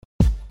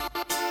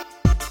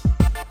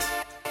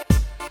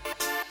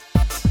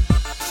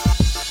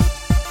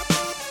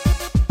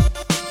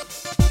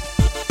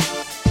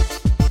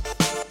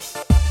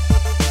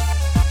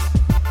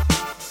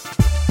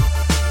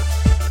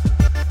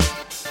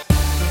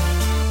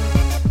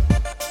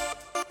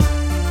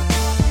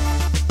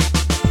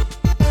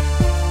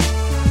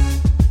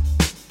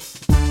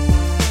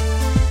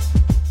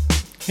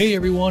Hey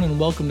everyone, and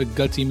welcome to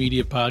Gutsy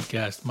Media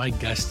Podcast. My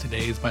guest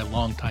today is my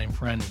longtime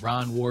friend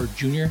Ron Ward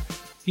Jr.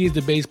 He is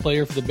the bass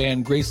player for the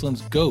band Graceland's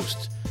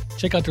Ghost.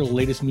 Check out their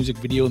latest music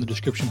video in the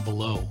description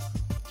below.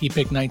 He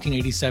picked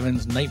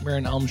 1987's Nightmare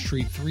on Elm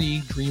Street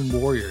 3 Dream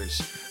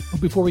Warriors. But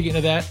before we get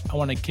into that, I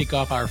want to kick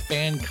off our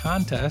fan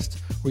contest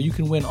where you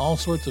can win all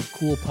sorts of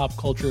cool pop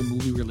culture and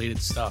movie related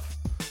stuff.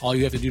 All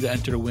you have to do to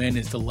enter to win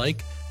is to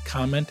like,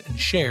 comment, and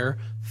share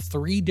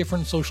 3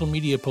 different social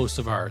media posts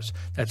of ours.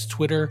 That's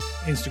Twitter,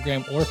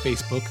 Instagram, or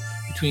Facebook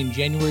between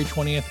January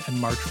 20th and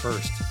March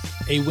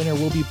 1st. A winner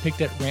will be picked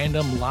at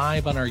random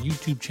live on our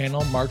YouTube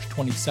channel March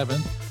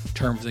 27th.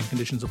 Terms and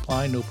conditions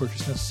apply. No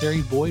purchase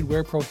necessary. Void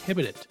where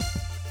prohibited.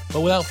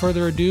 But without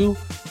further ado,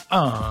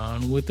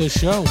 on with the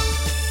show.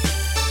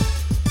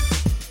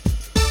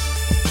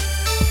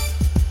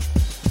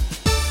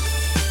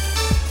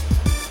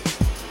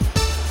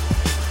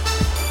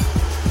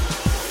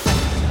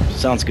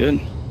 Sounds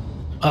good.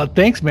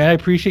 Thanks, man. I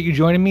appreciate you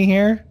joining me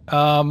here.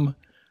 So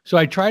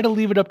I try to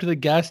leave it up to the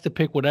guests to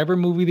pick whatever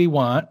movie they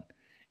want.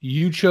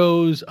 You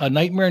chose A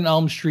Nightmare on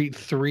Elm Street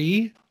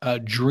 3,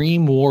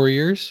 Dream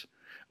Warriors.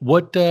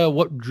 What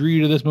drew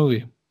you to this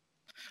movie?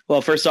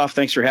 Well, first off,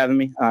 thanks for having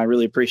me. I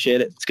really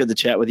appreciate it. It's good to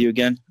chat with you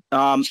again.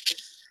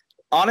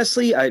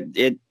 Honestly, I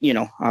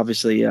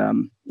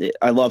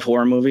love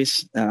horror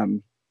movies.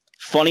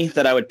 Funny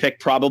that I would pick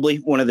probably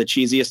one of the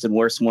cheesiest and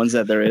worst ones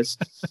that there is.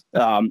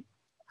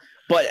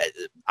 But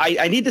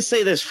I need to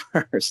say this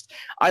first.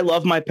 I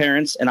love my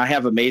parents, and I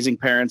have amazing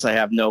parents. I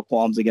have no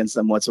qualms against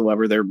them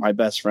whatsoever. They're my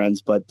best friends.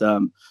 But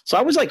so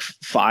I was like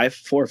 4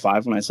 or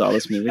 5 when I saw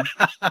this movie.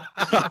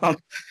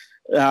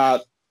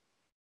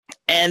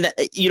 And,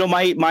 you know,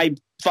 my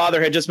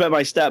father had just met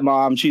my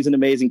stepmom. She's an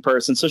amazing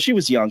person. So she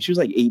was young. She was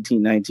like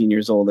 18, 19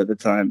 years old at the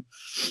time.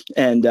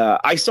 And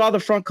I saw the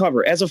front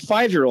cover as a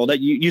 5-year-old.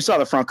 You saw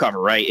the front cover,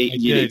 right?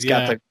 It's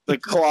got the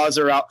claws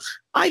are out.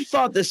 I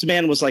thought this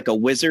man was like a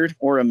wizard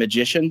or a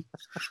magician.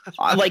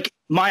 Like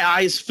my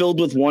eyes filled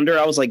with wonder.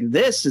 I was like,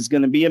 this is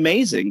going to be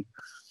amazing.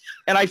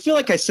 And I feel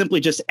like I simply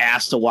just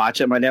asked to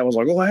watch it. My dad was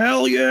like, oh,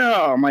 hell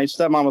yeah. My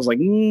stepmom was like,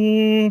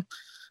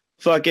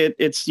 fuck it.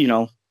 It's, you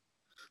know,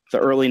 the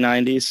early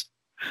 90s.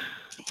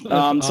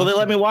 Awesome. So they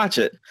let me watch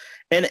it.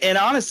 And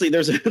honestly,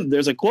 there's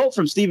a quote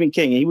from Stephen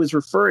King. He was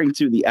referring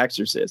to The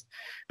Exorcist,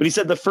 but he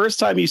said the first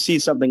time you see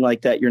something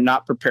like that, you're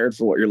not prepared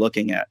for what you're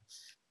looking at.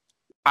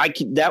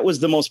 That was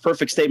the most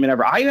perfect statement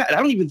ever. I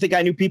don't even think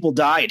I knew people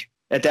died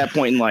at that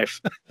point in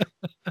life.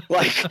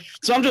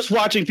 So I'm just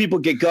watching people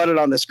get gutted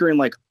on the screen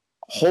like,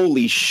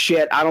 holy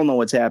shit, I don't know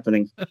what's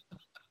happening.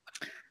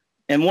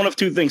 And one of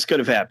 2 things could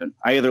have happened.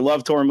 I either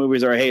loved horror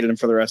movies or I hated them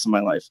for the rest of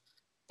my life.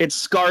 It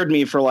scarred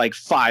me for like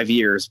 5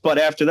 years. But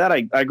after that,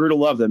 I grew to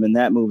love them. And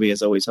that movie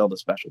has always held a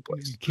special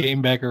place. You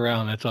came back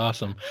around. That's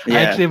awesome. Yeah.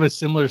 I actually have a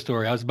similar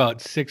story. I was about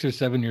 6 or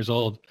 7 years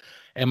old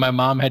and my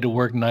mom had to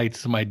work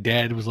nights. So my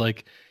dad was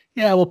like,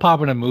 yeah, we'll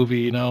pop in a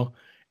movie, you know,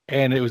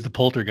 and it was the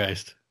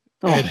Poltergeist.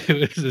 Oh. And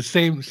it was the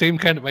same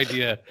kind of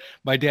idea.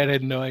 My dad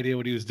had no idea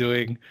what he was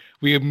doing.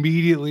 We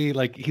immediately,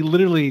 he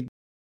literally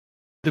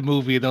the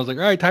movie, and I was like,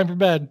 all right, time for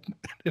bed.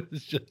 It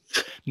was just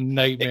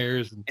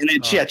nightmares. And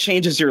it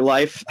changes your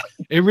life.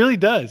 It really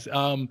does.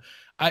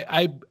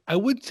 I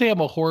would say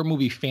I'm a horror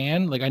movie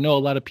fan. Like I know a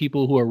lot of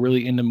people who are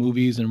really into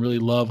movies and really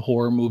love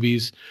horror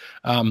movies.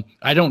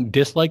 I don't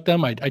dislike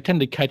them. I tend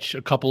to catch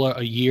a couple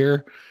a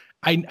year.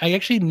 I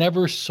actually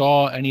never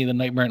saw any of the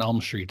Nightmare on Elm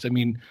Streets. I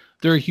mean,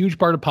 they're a huge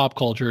part of pop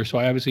culture, so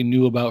I obviously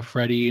knew about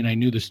Freddy and I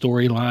knew the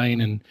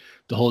storyline and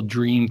the whole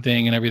dream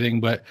thing and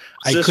everything. But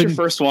is this your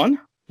first one?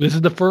 This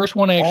is the first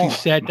one I actually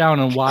sat down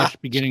and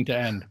watched beginning to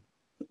end.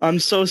 I'm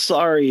so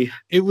sorry.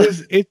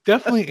 It's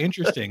definitely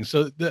interesting.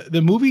 So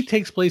the movie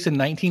takes place in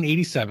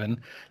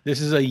 1987. This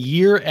is a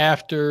year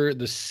after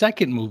the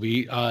second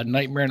movie,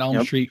 Nightmare on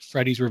Elm Street: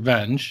 Freddy's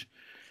Revenge,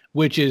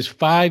 which is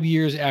 5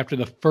 years after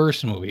the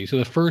first movie. So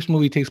the first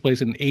movie takes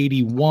place in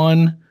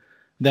 81,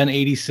 then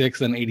 86,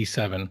 then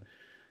 87.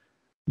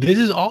 This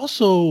is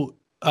also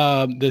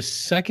the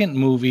second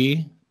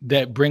movie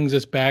that brings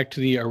us back to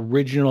the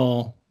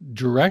original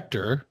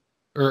director,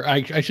 or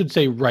I should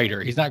say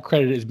writer. He's not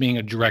credited as being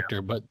a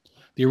director, but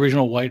the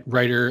original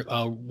writer,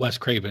 Wes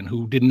Craven,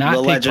 who did not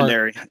the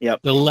legendary.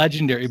 The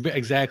legendary,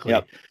 exactly.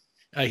 Yep.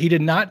 He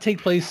did not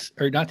take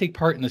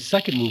part in the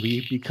second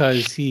movie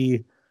because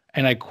he,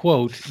 and I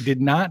quote,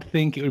 did not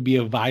think it would be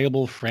a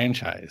viable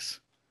franchise.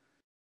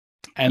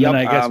 And then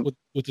I guess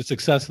with the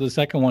success of the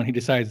second one, he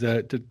decides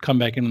to come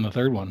back in the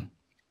third one.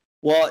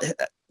 Well,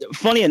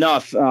 funny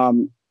enough,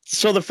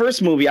 so the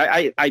first movie,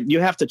 I you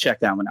have to check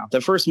that one out.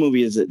 The first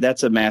movie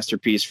that's a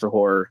masterpiece for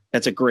horror.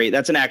 That's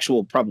an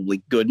actual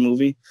probably good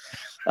movie.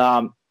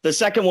 The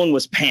second one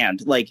was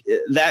panned. Like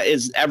that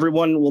is,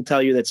 everyone will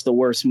tell you that's the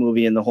worst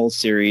movie in the whole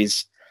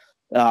series.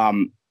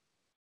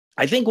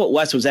 I think what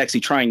Wes was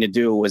actually trying to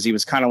do was he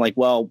was kind of like,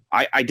 well,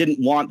 I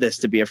didn't want this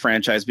to be a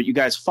franchise, but you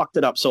guys fucked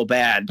it up so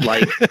bad.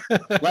 Like,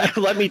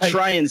 let me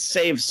try and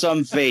save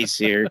some face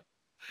here.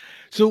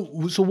 So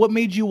what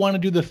made you want to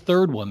do the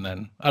third one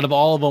then? Out of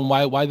all of them,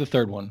 why the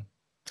third one?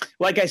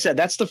 Like I said,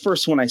 that's the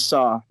first one I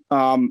saw.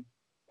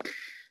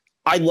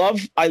 I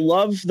love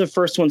the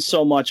first one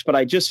so much,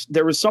 but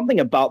there was something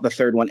about the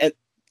third one. And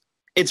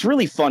it's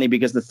really funny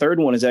because the third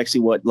one is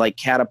actually what like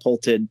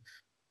catapulted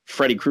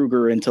Freddy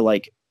Krueger into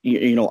like,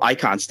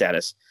 icon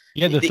status.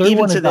 Yeah. The third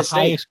one is the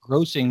highest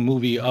grossing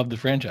movie of the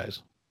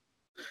franchise.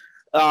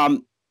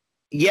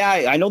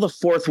 Yeah, I know the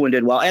fourth one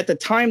did well. At the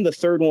time, the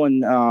third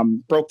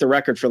one broke the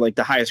record for like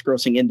the highest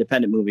grossing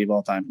independent movie of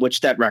all time,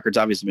 which that record's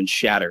obviously been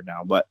shattered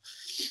now. But,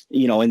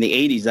 in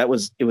the 80s,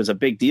 it was a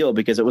big deal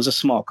because it was a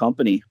small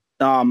company.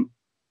 The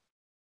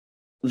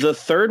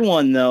third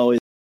one, though, is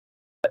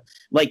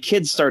like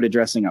kids started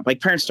dressing up,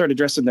 like parents started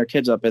dressing their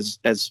kids up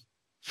as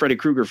Freddy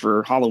Krueger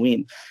for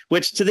Halloween,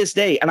 which to this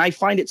day, and I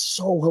find it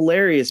so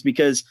hilarious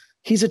because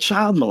he's a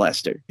child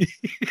molester.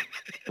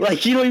 Like,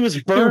 he was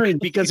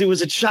burned because he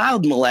was a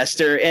child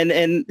molester,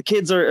 and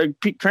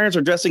parents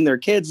are dressing their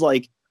kids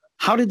like,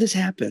 how did this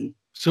happen?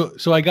 So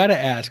I got to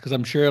ask, because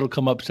I'm sure it'll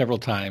come up several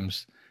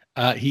times.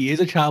 He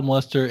is a child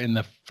molester in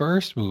the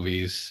first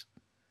movies.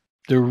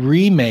 The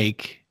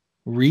remake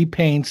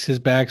repaints his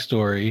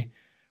backstory,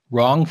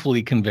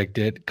 wrongfully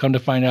convicted, come to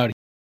find out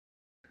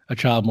a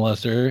child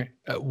molester.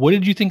 What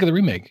did you think of the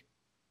remake?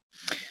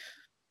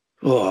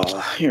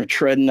 Oh, you're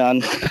treading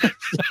on.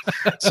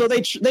 So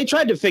they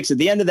tried to fix it.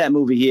 The end of that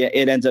movie,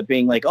 it ends up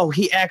being like, oh,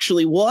 he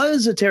actually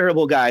was a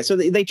terrible guy. So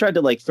they tried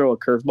to like throw a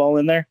curveball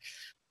in there.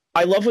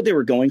 I love what they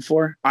were going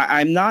for.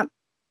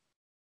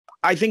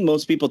 I think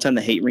most people tend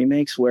to hate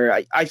remakes, where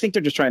I think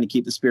they're just trying to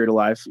keep the spirit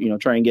alive,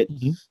 try and get,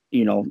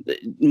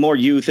 more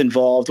youth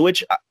involved,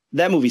 which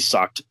that movie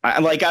sucked. I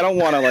don't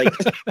want to I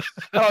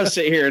don't want to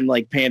sit here and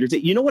like pander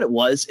to, you know what it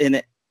was?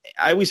 And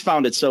I always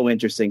found it so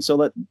interesting. So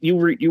that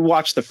you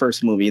watch the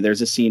first movie,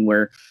 there's a scene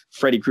where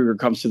Freddy Krueger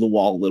comes through the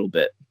wall a little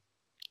bit.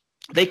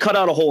 They cut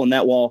out a hole in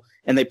that wall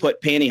and they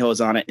put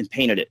pantyhose on it and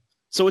painted it.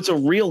 So it's a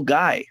real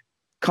guy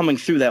coming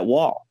through that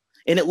wall.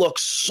 And it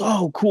looks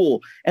so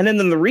cool. And then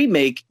in the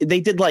remake, they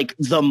did like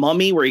the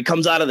Mummy, where he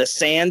comes out of the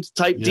sand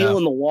type deal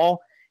in the wall.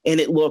 And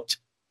it looked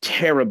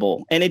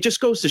terrible. And it just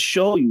goes to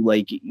show you,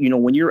 like,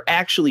 when you're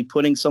actually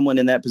putting someone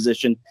in that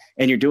position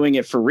and you're doing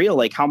it for real,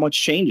 like how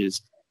much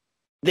changes.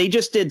 They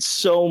just did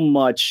so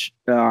much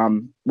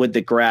with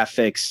the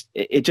graphics.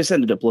 It just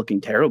ended up looking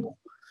terrible.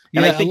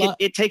 And I think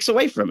it takes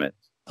away from it.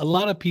 A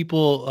lot of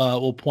people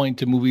will point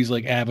to movies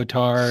like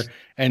Avatar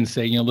and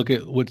say, look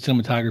at what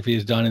cinematography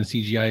has done and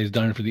CGI has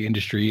done for the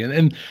industry.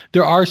 And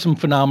there are some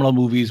phenomenal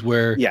movies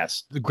where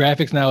the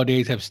graphics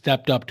nowadays have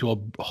stepped up to a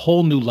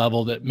whole new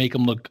level that make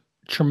them look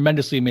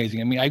tremendously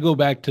amazing. I mean, I go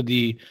back to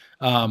the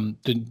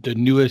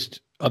newest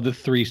of the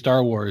three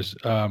Star Wars.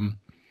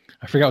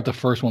 I forgot what the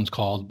first one's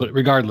called, but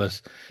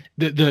regardless,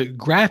 the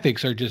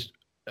graphics are just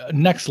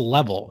next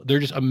level. They're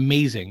just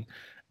amazing.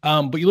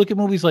 But you look at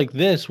movies like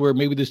this, where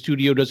maybe the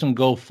studio doesn't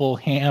go full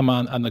ham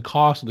on the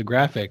cost of the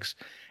graphics,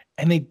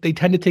 and they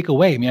tend to take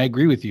away. I mean, I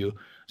agree with you.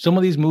 Some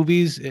of these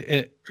movies,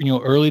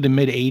 early to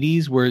mid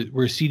 80s, where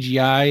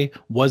CGI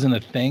wasn't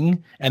a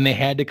thing, and they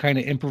had to kind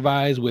of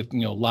improvise with,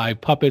 live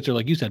puppets, or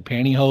like you said,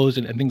 pantyhose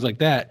and things like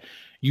that.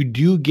 You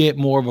do get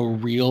more of a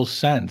real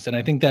sense. And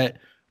I think that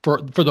for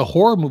the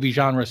horror movie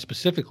genre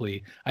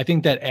specifically, I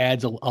think that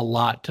adds a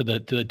lot to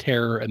the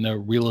terror and the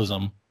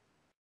realism.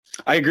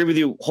 I agree with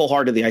you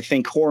wholeheartedly. I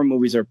think horror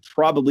movies are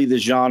probably the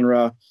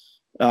genre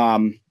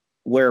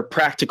where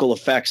practical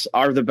effects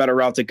are the better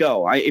route to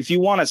go. If you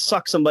want to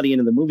suck somebody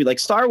into the movie, like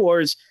Star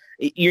Wars,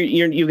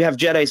 you have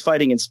Jedis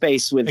fighting in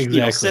space with,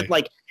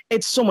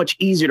 it's so much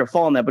easier to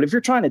fall in that. But if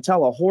you're trying to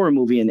tell a horror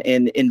movie and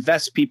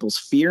invest people's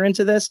fear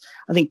into this,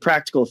 I think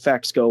practical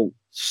effects go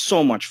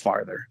so much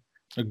farther.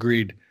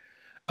 Agreed.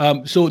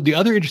 So the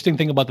other interesting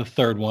thing about the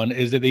third one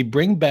is that they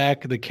bring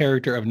back the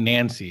character of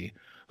Nancy,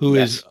 who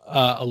is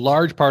a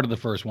large part of the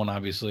first one,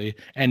 obviously,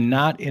 and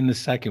not in the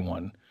second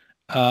one.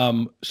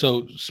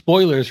 So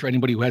spoilers for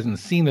anybody who hasn't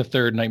seen the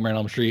third Nightmare on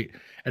Elm Street.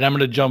 And I'm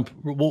going to jump.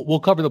 We'll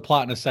cover the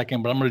plot in a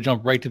second, but I'm going to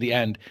jump right to the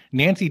end.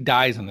 Nancy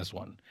dies in this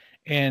one.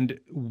 And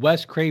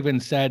Wes Craven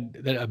said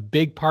that a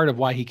big part of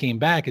why he came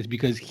back is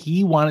because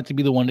he wanted to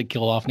be the one to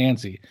kill off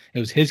Nancy. It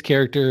was his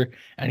character,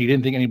 and he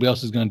didn't think anybody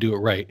else was going to do it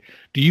right.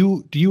 Do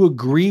you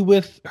agree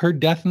with her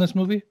death in this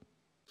movie?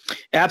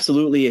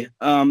 Absolutely.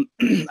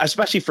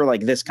 Especially for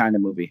like this kind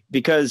of movie,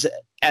 because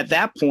at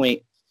that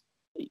point,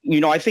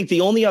 I think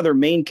the only other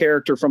main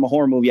character from a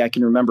horror movie I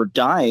can remember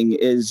dying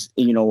is,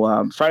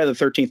 Friday the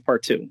 13th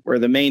Part 2, where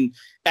the main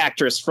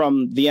actress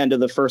from the end of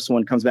the first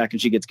one comes back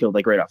and she gets killed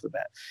like right off the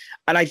bat.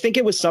 And I think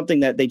it was something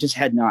that they just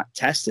had not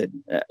tested.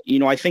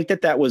 I think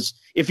that was,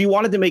 if you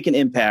wanted to make an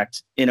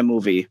impact in a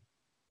movie,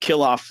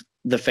 kill off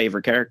the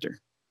favorite character.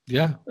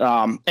 Yeah.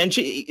 And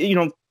she,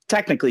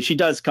 technically she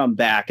does come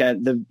back at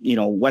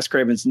Wes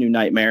Craven's New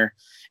Nightmare.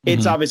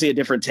 It's obviously a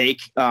different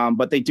take,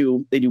 but they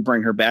do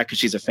bring her back because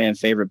she's a fan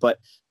favorite. But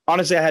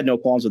honestly, I had no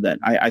qualms with that.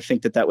 I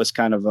think that was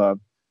kind of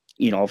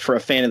for a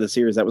fan of the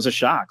series, that was a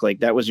shock. Like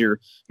that was your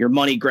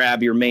money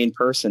grab, your main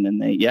person.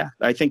 And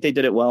I think they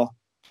did it well.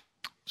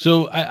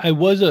 So I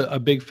was a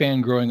big fan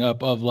growing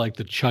up of like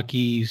the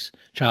Chucky's,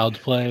 Child's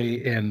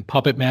Play, and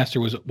Puppet Master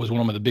was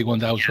one of the big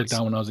ones I was hooked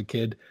on when I was a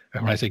kid.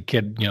 And when I say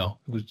kid, it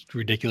was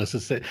ridiculous to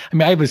say. I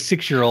mean, I have a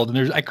 6-year-old,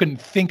 and I couldn't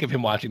think of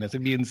him watching this.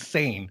 It'd be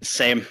insane.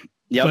 Same.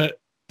 Yep.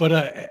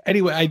 But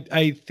anyway,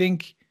 I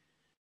think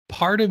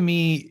part of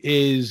me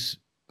is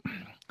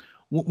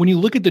when you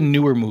look at the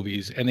newer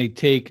movies and they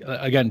take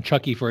again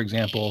Chucky for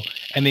example,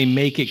 and they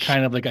make it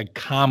kind of like a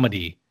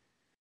comedy.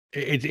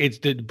 It's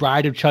the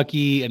Bride of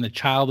Chucky and the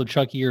Child of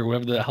Chucky or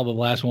whatever the hell the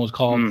last one was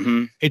called.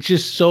 Mm-hmm. It's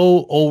just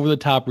so over the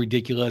top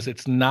ridiculous.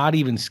 It's not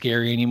even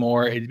scary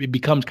anymore. It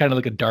becomes kind of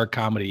like a dark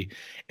comedy,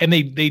 and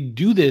they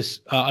do this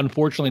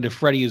unfortunately to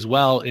Freddy as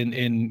well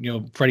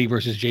in Freddy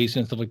versus Jason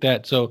and stuff like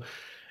that. So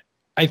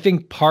I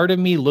think part of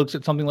me looks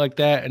at something like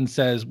that and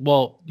says,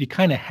 well, you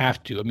kind of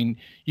have to. I mean,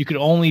 you could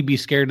only be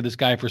scared of this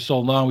guy for so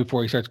long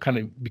before he starts kind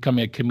of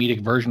becoming a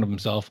comedic version of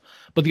himself.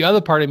 But the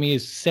other part of me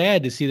is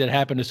sad to see that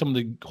happen to some of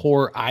the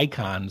horror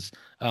icons,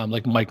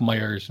 like Mike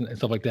Myers and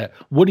stuff like that.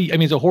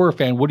 As a horror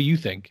fan, what do you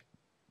think?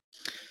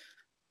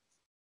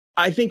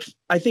 I think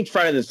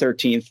Friday the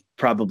 13th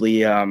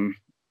probably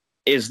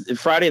is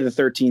Friday the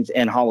 13th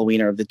and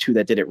Halloween are the two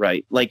that did it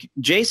right. Like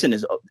Jason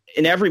is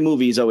in every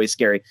movie, he's always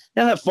scary.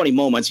 Now have funny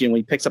moments, when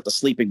he picks up the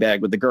sleeping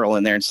bag with the girl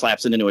in there and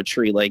slaps it into a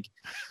tree.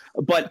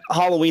 But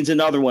Halloween's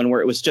another one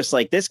where it was just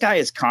like, this guy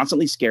is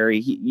constantly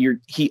scary.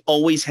 He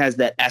always has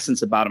that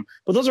essence about him.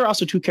 But those are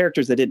also two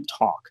characters that didn't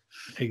talk.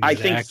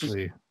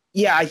 Exactly.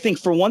 I think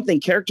for one thing,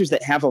 characters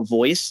that have a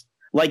voice,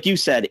 like you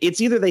said,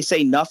 it's either they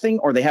say nothing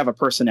or they have a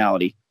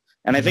personality.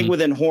 And I think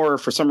within horror,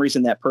 for some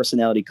reason, that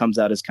personality comes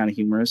out as kind of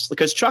humorous.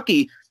 Because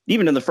Chucky,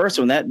 even in the first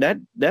one, that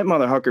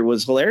motherfucker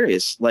was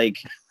hilarious. Like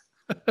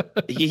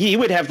he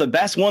would have the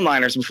best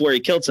one-liners before he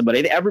killed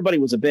somebody. Everybody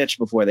was a bitch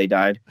before they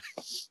died.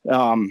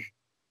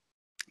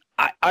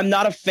 I'm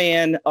not a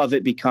fan of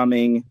it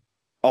becoming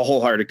a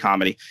wholehearted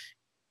comedy.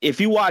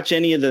 If you watch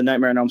any of the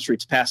Nightmare on Elm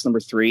Street's past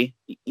number 3,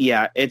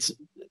 it's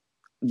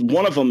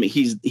one of them.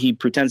 He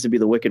pretends to be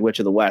the Wicked Witch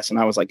of the West, and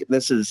I was like,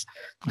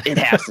 it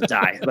has to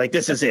die. Like,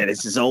 this is it.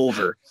 This is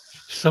over.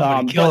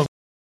 Somebody kill him.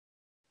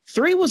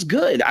 3 was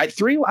good. I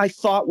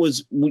thought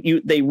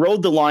they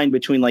rode the line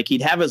between like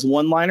he'd have his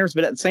one-liners,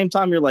 but at the same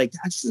time, you're like,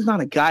 this is not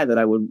a guy that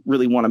I would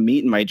really want to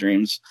meet in my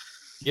dreams.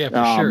 Yeah,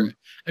 for sure.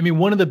 I mean,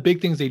 one of the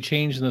big things they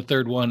changed in the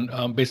third one,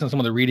 based on some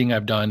of the reading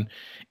I've done,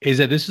 is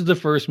that this is the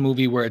first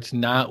movie where it's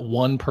not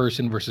one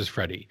person versus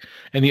Freddy.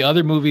 In the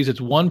other movies,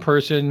 it's one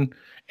person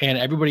and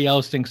everybody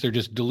else thinks they're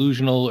just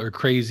delusional or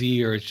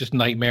crazy or it's just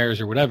nightmares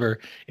or whatever.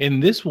 In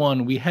this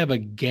one, we have a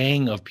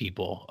gang of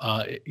people.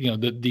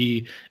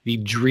 The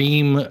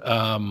dream,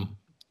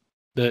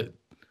 the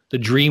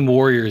dream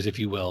warriors, if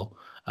you will,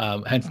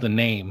 hence the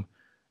name.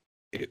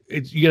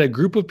 You got a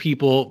group of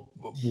people.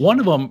 One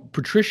of them,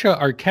 Patricia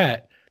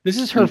Arquette. This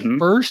is her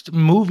first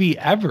movie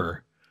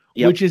ever,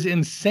 which is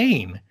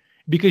insane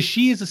because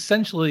she is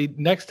essentially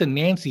next to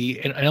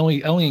Nancy, and I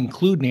only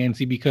include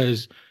Nancy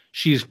because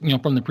she's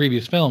from the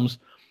previous films.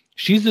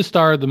 She's the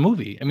star of the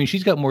movie. I mean,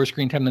 she's got more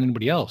screen time than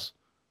anybody else.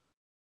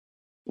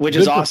 Which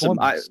is awesome.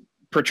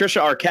 Patricia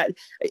Arquette.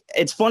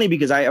 It's funny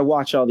because I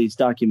watch all these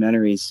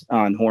documentaries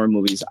on horror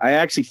movies. I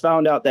actually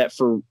found out that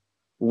for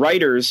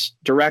writers,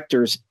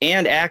 directors,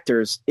 and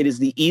actors, it is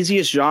the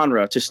easiest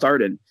genre to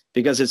start in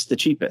because it's the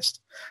cheapest.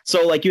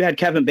 So like you had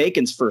Kevin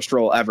Bacon's first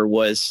role ever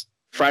was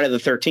Friday the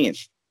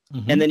 13th.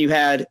 And then you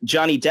had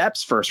Johnny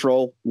Depp's first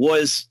role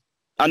was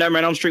on Nightmare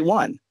on Elm Street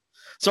 1.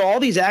 So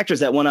all these actors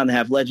that went on to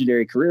have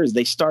legendary careers,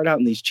 they start out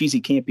in these cheesy,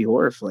 campy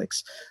horror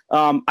flicks.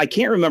 I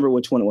can't remember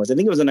which one it was. I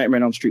think it was a Nightmare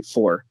on Elm Street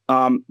 4.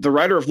 The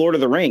writer of Lord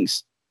of the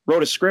Rings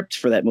wrote a script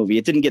for that movie.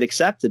 It didn't get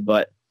accepted,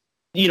 but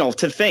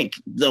to think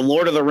the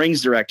Lord of the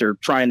Rings director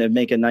trying to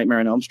make a Nightmare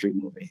on Elm Street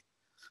movie.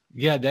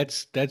 Yeah,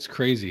 that's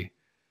crazy.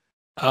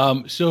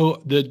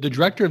 So the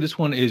director of this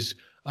one is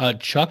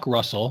Chuck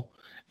Russell.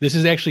 This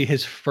is actually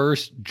his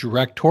first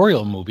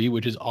directorial movie,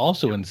 which is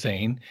also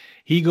insane.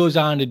 He goes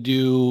on to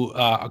do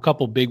a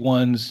couple big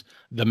ones,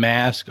 The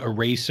Mask,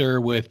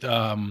 Eraser with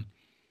Arnold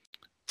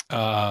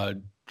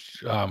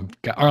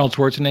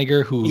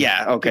Schwarzenegger, who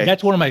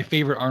that's one of my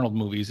favorite Arnold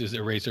movies is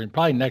Eraser, and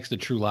probably next to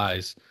True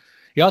Lies.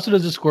 He also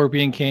does The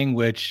Scorpion King,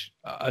 which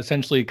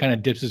essentially kind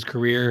of dips his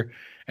career,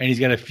 and he's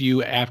got a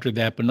few after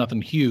that, but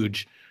nothing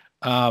huge.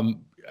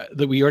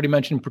 That we already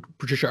mentioned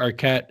Patricia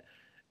Arquette.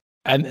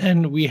 And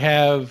then we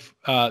have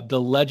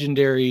the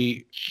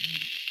legendary,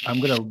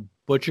 I'm going to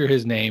butcher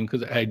his name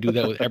because I do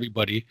that with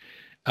everybody,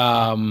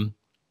 Robert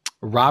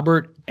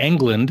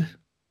Englund.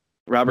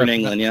 Robert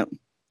Englund, yeah.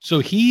 So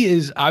he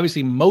is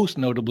obviously most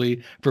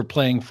notably for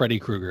playing Freddy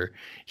Krueger.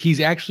 He's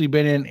actually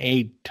been in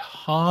a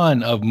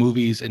ton of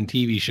movies and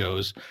TV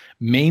shows,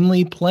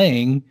 mainly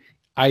playing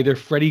either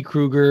Freddy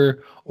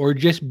Krueger or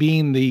just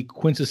being the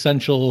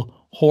quintessential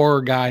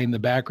horror guy in the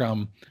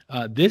background.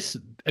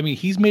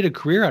 He's made a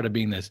career out of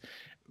being this.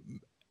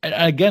 And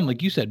again,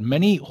 like you said,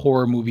 many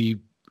horror movie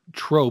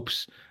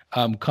tropes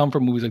come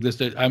from movies like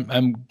this.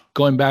 I'm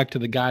going back to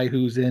the guy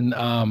who's in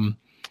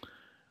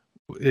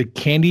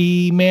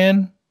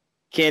Candyman.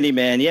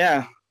 Candyman,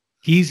 yeah.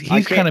 He's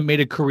kind of made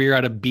a career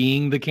out of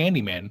being the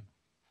Candyman.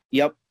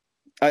 Yep.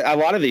 A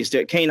lot of these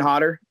do. Kane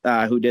Hodder,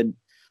 who did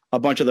a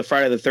bunch of the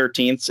Friday the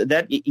 13th,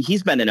 that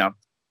he's been in a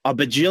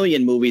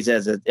bajillion movies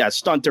as a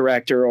stunt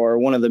director or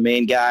one of the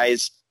main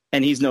guys,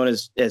 and he's known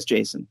as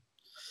Jason.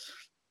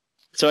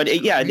 So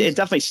it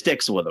definitely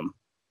sticks with him.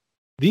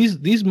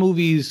 These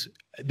movies,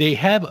 they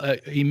have an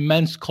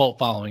immense cult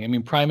following. I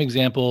mean, prime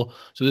example.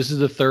 So this is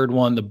the third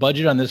one. The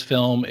budget on this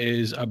film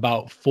is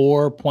about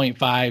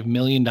 $4.5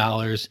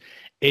 million.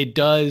 It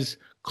does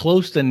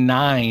close to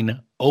 9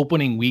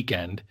 opening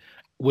weekend,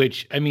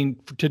 which, I mean,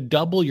 to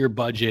double your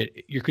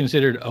budget, you're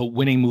considered a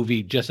winning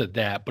movie just at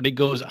that. But it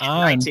goes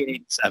on.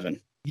 1987.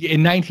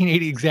 In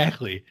 1980,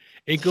 exactly.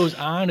 It goes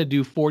on to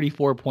do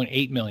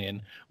 $44.8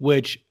 million,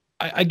 which,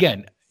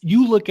 again,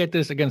 you look at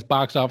this against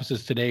box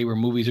offices today where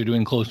movies are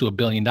doing close to $1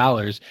 billion.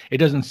 It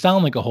doesn't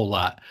sound like a whole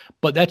lot,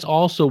 but that's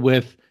also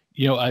with,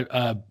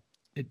 a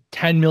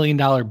 $10 million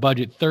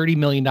budget, $30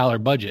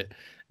 million budget.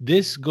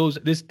 This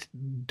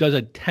does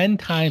a 10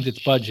 times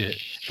its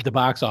budget at the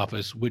box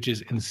office, which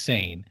is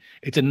insane.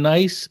 It's a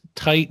nice,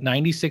 tight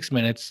 96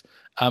 minutes.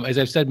 As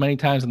I've said many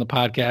times on the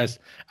podcast,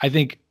 I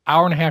think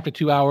 1.5 to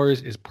 2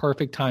 hours is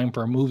perfect time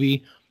for a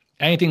movie.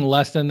 Anything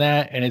less than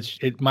that, and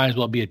it might as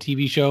well be a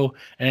TV show.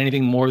 And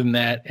anything more than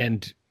that,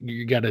 and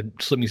you got to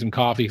slip me some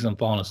coffee because I'm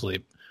falling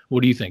asleep.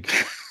 What do you think?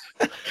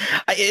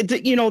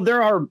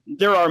 There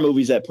are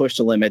movies that push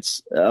the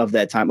limits of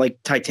that time, like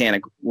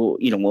Titanic. Well,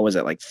 what was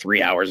it, like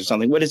 3 hours or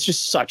something? But it's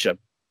just such a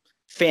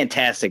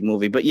fantastic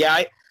movie. But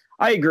yeah,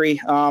 I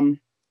agree.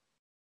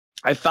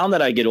 I found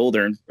that I get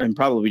older, and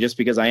probably just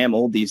because I am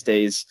old these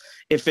days,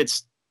 if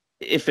it's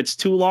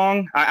too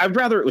long, I'd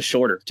rather it was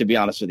shorter, to be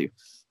honest with you.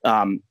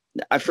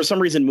 For some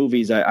reason,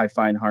 movies I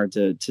find hard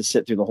to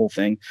sit through the whole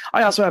thing.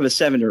 I also have a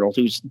 7-year-old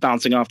who's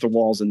bouncing off the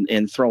walls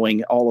and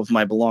throwing all of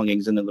my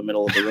belongings into the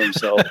middle of the room.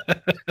 So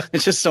I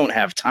just don't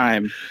have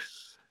time.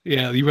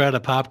 Yeah, you ran out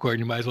of popcorn.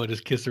 You might as well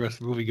just kiss the rest of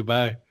the movie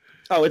goodbye.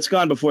 Oh, it's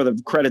gone before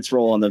the credits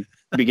roll on the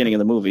beginning of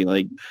the movie.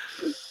 Like,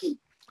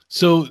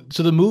 so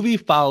the movie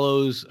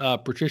follows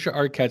Patricia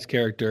Arquette's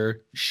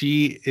character.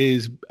 She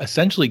is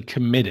essentially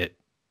committed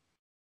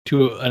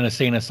to an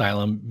insane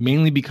asylum,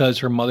 mainly because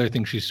her mother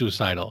thinks she's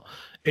suicidal.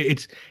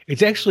 It's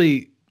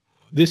actually,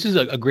 this is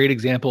a great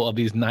example of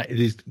these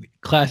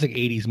classic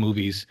 80s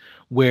movies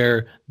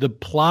where the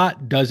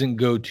plot doesn't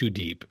go too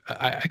deep.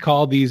 I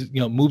call these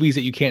movies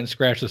that you can't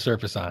scratch the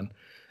surface on.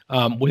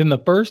 Within the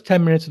first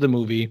 10 minutes of the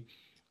movie,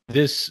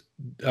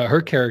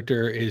 her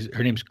character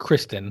her name's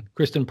Kristen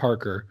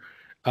Parker,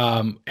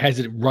 has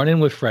a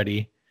run-in with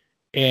Freddy,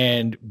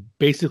 and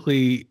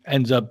basically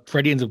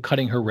Freddy ends up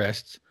cutting her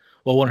wrists.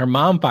 Well, when her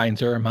mom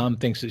finds her mom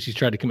thinks that she's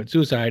tried to commit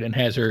suicide and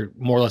has her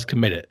more or less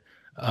committed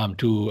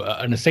to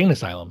an insane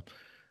asylum.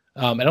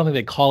 I don't think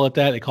they call it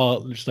that. They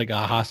call it just like a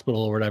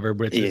hospital or whatever,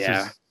 but it's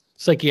a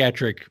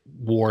psychiatric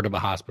ward of a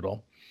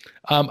hospital.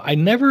 I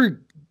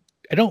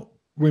don't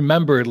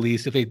remember, at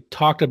least, if they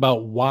talked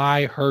about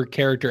why her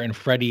character and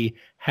Freddy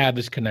have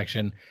this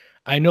connection.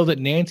 I know that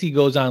Nancy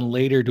goes on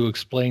later to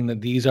explain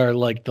that these are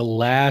like the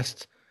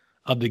last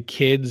of the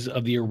kids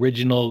of the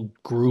original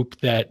group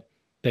that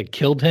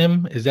killed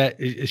him.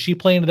 Is she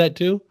playing to that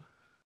too?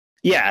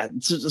 Yeah.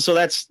 So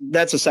that's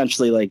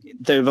essentially like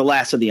they're the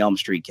last of the Elm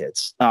Street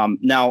kids.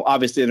 Now,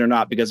 obviously they're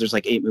not, because there's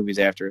like 8 movies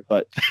after it,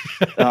 but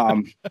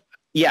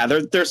yeah,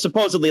 they're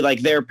supposedly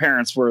like their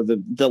parents were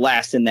the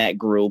last in that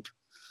group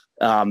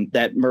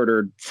that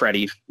murdered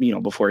Freddy,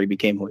 before he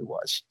became who he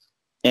was.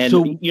 And,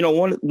 so,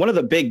 one of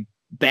the big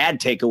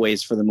bad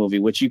takeaways for the movie,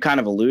 which you kind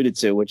of alluded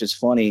to, which is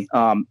funny,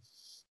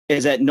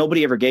 is that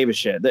nobody ever gave a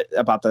shit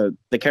about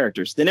the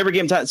characters. They never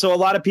gave them time. So a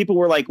lot of people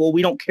were like, well,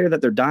 we don't care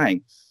that they're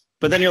dying.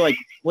 But then you're like,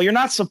 well, you're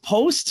not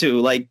supposed to.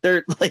 Like,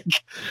 they're like,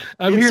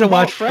 I'm here to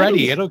watch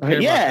Freddy. I don't care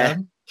about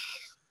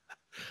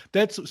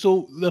them.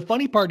 So the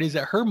funny part is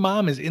that her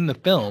mom is in the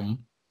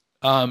film.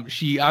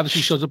 She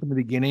obviously shows up in the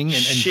beginning. And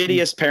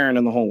shittiest parent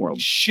in the whole world.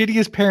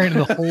 Shittiest parent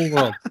in the whole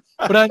world.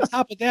 But on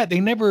top of that, they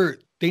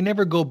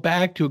never go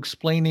back to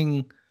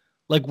explaining,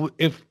 like,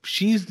 if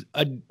she's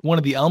one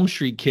of the Elm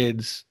Street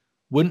kids,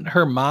 wouldn't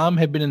her mom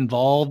have been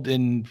involved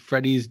in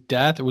Freddy's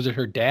death, or was it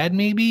her dad?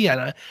 Maybe I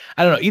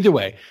don't know. Either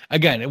way,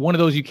 again, one of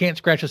those you can't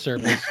scratch the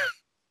surface.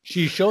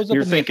 She shows up.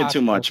 You're thinking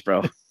too much,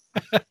 bro.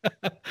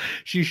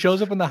 She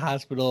shows up in the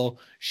hospital.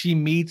 She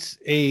meets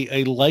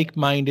a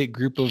like-minded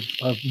group of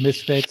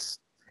misfits,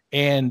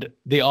 and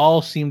they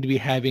all seem to be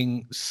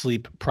having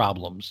sleep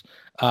problems.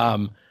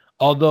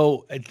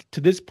 Although to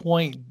this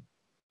point,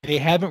 they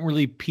haven't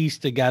really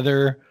pieced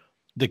together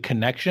the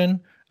connection.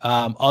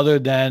 Other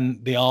than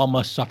they all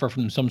must suffer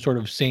from some sort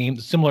of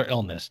similar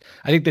illness.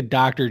 I think the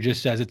doctor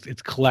just says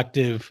it's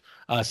collective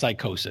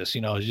psychosis.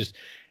 It just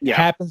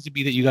happens to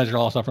be that you guys are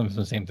all suffering from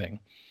the same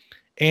thing.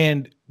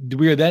 And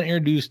we are then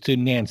introduced to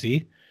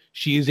Nancy.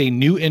 She is a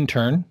new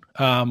intern.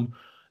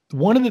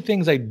 One of the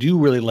things I do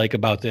really like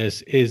about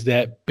this is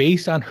that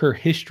based on her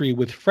history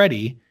with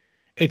Freddy,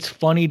 it's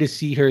funny to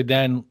see her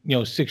then,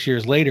 6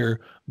 years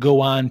later,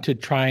 go on to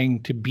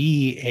trying to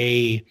be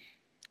a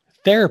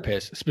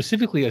therapist,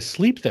 specifically a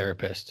sleep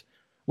therapist,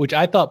 which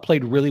I thought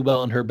played really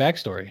well in her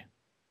backstory.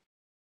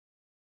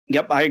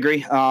 Yep, I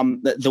agree.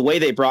 The way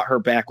they brought her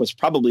back was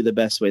probably the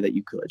best way that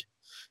you could.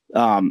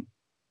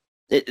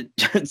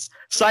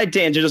 Side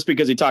tangent, just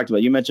because you talked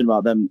about, you mentioned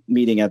about them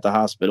meeting at the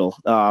hospital.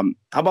 How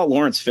about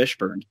Lawrence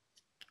Fishburne?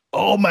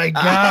 Oh my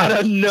God! Out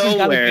of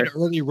nowhere, an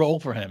early role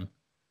for him.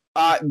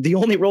 The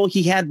only role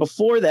he had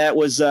before that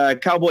was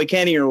Cowboy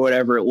Kenny or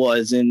whatever it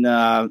was in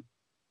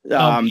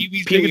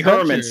Pee-wee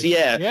Herman's.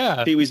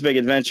 Yeah, Pee-wee's Big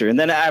Adventure. And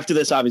then after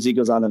this, obviously, he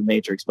goes on to The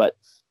Matrix. But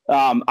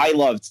I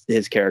loved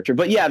his character.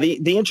 But yeah,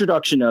 the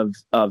introduction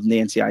of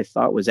Nancy, I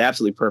thought, was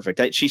absolutely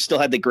perfect. She still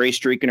had the gray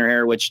streak in her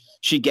hair, which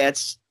she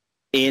gets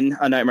in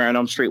A Nightmare on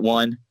Elm Street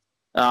 1.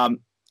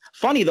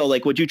 Funny though,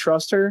 like, would you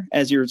trust her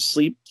as your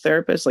sleep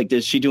therapist? Like,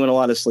 is she doing a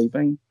lot of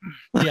sleeping?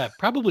 Yeah,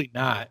 probably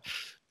not.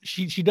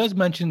 She does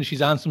mention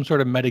she's on some sort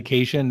of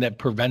medication that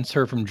prevents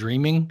her from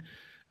dreaming,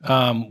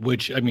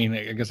 which, I mean,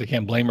 I guess I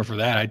can't blame her for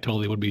that. I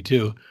totally would be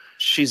too.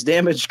 She's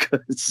damaged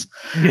goods.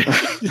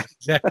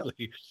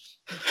 Exactly.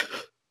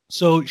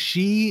 So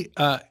she,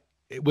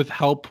 with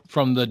help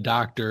from the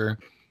doctor,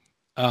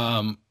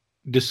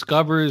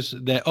 discovers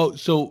that,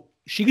 so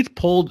she gets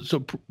pulled.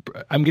 So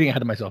I'm getting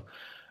ahead of myself.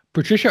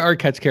 Patricia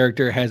Arquette's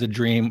character has a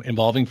dream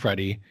involving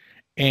Freddy,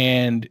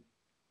 and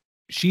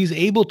she's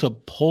able to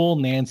pull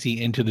Nancy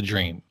into the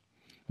dream,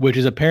 which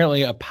is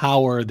apparently a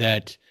power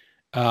that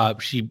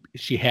she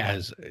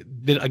has.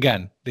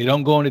 Again, they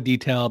don't go into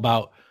detail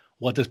about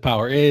what this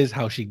power is,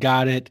 how she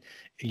got it.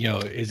 You know,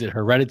 is it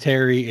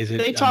hereditary? Is it?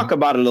 They talk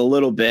about it a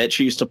little bit.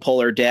 She used to pull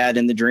her dad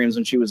in the dreams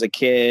when she was a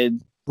kid.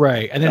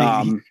 Right. And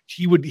then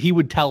he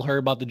would tell her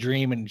about the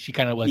dream, and she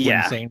kind of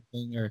wouldn't say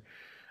anything, or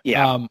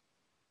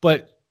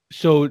but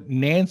so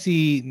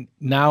Nancy,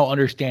 now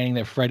understanding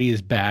that Freddy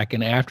is back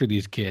and after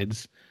these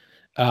kids,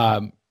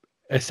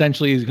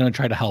 essentially is going to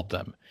try to help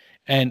them.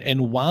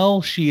 And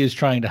while she is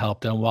trying to help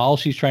them, while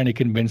she's trying to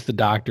convince the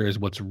doctors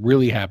what's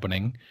really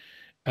happening,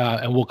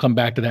 and we'll come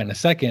back to that in a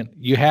second,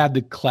 you have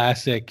the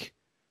classic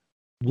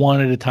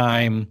one at a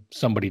time,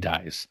 somebody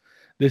dies.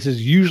 This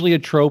is usually a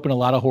trope in a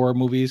lot of horror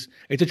movies.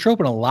 It's a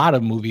trope in a lot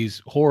of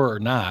movies, horror or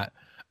not.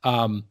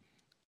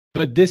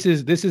 But this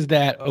is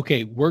that,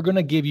 okay, we're going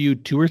to give you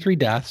 2 or 3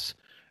 deaths,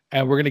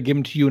 and we're going to give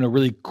them to you in a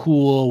really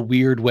cool,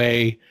 weird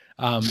way.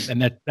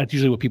 And that's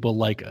usually what people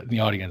like in the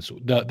audience.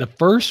 The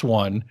first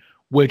one,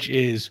 which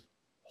is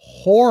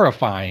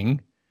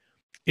horrifying,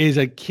 is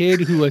a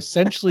kid who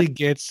essentially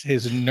gets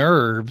his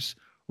nerves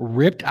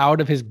ripped out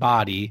of his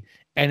body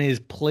and is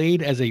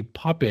played as a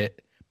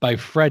puppet by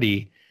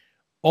Freddy.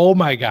 Oh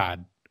my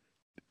God.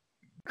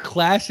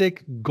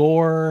 Classic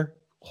gore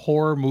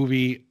horror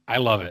movie. I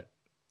love it.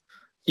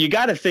 You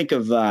got to think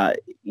of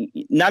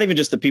not even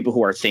just the people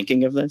who are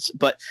thinking of this,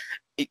 but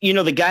you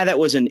know, the guy that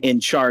was in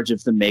charge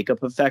of the makeup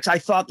effects. I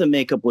thought the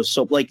makeup was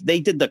so, like, they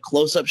did the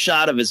close-up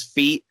shot of his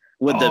feet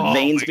with the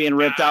veins being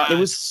ripped out. It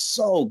was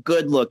so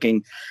good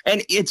looking,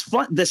 and it's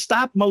fun. The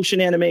stop motion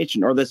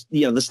animation, or the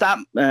stop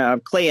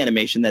clay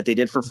animation that they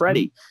did for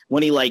Freddy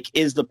when he like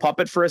is the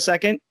puppet for a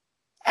second,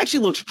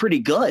 actually looks pretty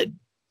good.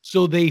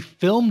 So they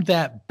filmed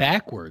that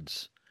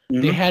backwards.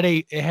 They had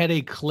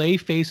a clay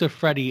face of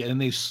Freddy,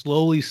 and they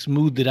slowly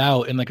smoothed it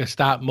out in like a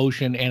stop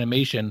motion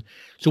animation.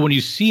 So when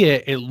you see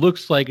it, it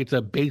looks like it's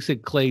a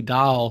basic clay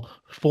doll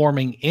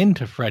forming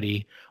into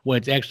Freddy, when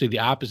it's actually the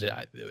opposite.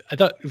 I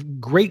thought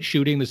great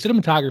shooting. The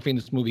cinematography in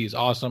this movie is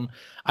awesome.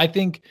 I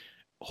think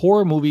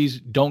horror movies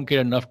don't get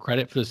enough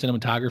credit for the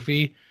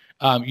cinematography.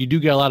 You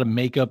do get a lot of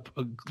makeup,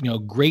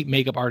 great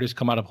makeup artists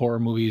come out of horror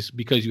movies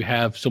because you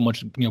have so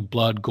much,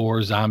 blood,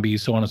 gore,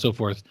 zombies, so on and so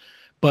forth.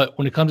 But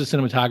when it comes to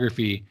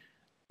cinematography,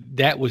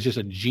 that was just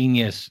a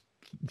genius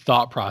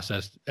thought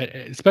process,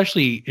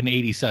 especially in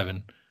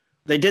 '87.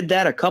 They did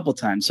that a couple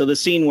times. So the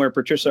scene where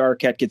Patricia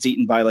Arquette gets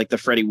eaten by like the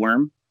Freddy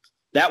worm,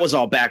 that was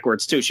all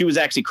backwards too. She was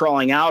actually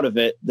crawling out of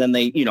it. Then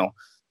they,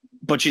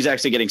 but she's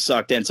actually getting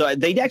sucked in. So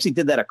they actually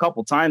did that a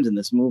couple times in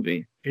this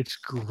movie. It's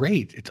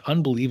great. It's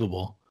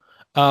unbelievable.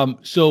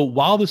 So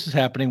while this is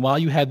happening, while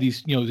you have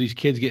these, these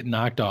kids getting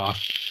knocked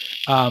off,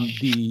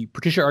 the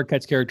Patricia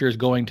Arquette's character is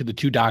going to the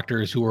 2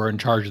 doctors who are in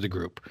charge of the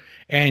group.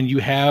 And you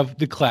have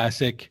the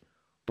classic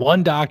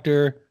one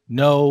doctor,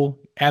 no,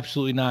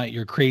 absolutely not.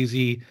 You're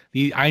crazy.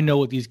 I know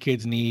what these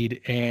kids need,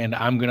 and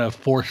I'm going to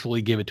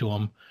forcefully give it to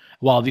them.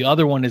 While the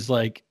other one is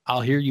like,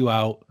 I'll hear you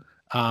out.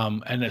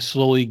 And it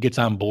slowly gets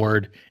on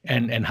board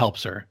and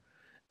helps her.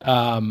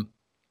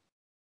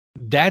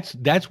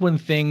 That's when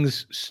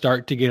things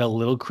start to get a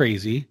little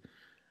crazy.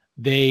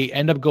 They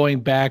end up going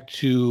back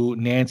to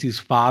Nancy's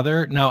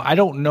father. Now, I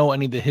don't know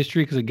any of the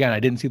history because, again, I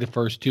didn't see the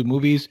first 2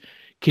 movies.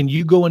 Can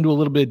you go into a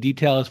little bit of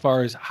detail as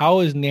far as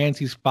how is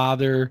Nancy's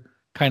father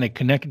kind of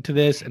connected to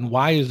this, and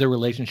why is their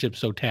relationship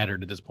so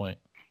tattered at this point?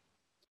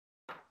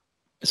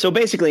 So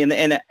basically,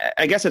 and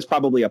I guess it's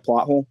probably a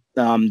plot hole,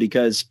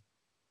 because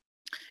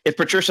if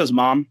Patricia's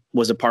mom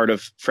was a part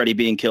of Freddy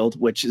being killed,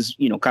 which is,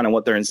 kind of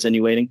what they're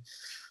insinuating,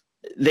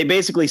 they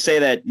basically say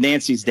that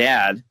Nancy's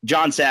dad,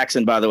 John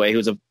Saxon, by the way,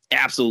 who's an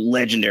absolute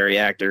legendary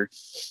actor,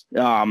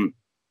 they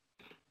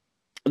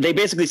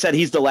basically said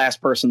he's the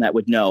last person that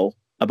would know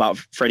about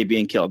Freddie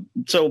being killed.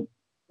 So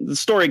the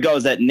story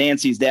goes that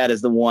Nancy's dad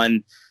is the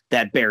one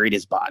that buried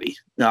his body.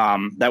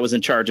 That was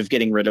in charge of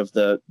getting rid of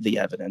the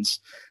evidence.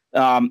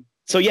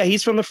 So yeah,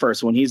 he's from the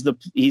first one. He's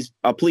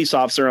a police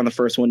officer on the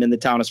first one in the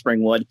town of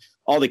Springwood.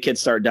 All the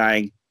kids start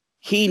dying.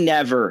 He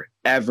never,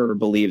 ever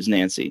believes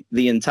Nancy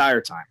the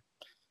entire time.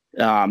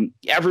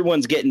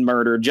 Everyone's getting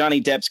murdered.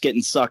 Johnny Depp's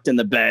getting sucked in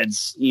the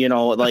beds,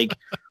 like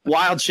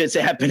wild shit's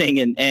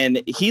happening.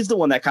 And he's the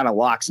one that kind of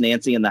locks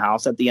Nancy in the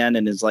house at the end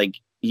and is like,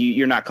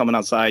 you're not coming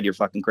outside. You're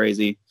fucking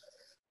crazy.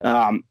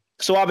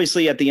 So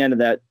obviously at the end of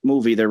that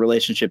movie, their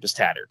relationship is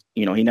tattered.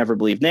 He never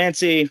believed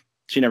Nancy.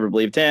 She never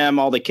believed him.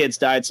 All the kids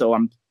died. So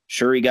I'm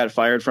sure he got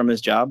fired from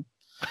his job.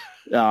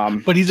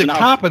 But he's a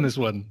cop in this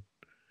one.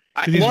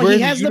 He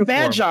has the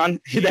badge on.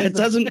 That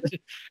doesn't,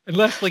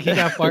 unless like he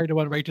got fired and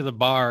went right to the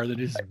bar, then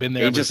he's been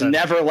there. He just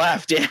never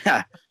left.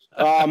 Yeah.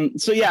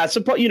 So yeah,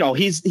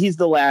 he's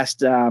the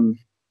last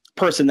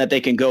person that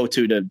they can go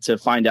to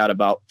find out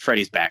about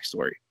Freddie's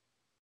backstory.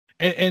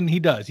 And he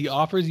does. He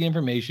offers the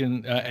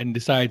information and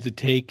decides to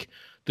take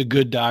the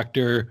good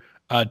doctor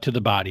to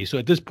the body. So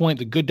at this point,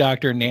 the good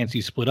doctor and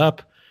Nancy split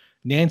up.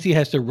 Nancy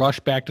has to rush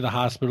back to the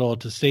hospital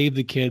to save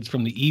the kids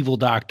from the evil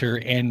doctor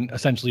and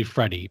essentially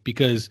Freddie,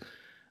 because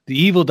the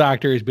evil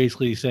doctor is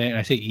basically saying,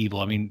 I say evil,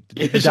 I mean,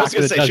 the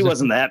doctor that she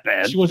wasn't that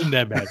bad. She wasn't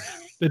that bad.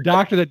 The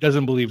doctor that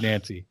doesn't believe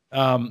Nancy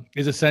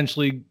is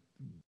essentially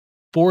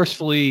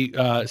forcefully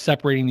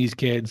separating these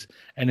kids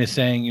and is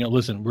saying,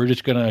 listen, we're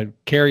just going to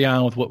carry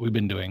on with what we've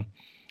been doing.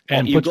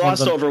 And you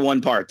glossed over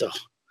one part though.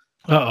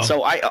 Uh-oh.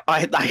 So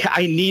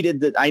I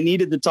needed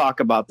to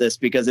talk about this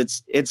because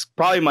it's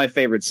probably my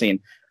favorite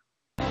scene.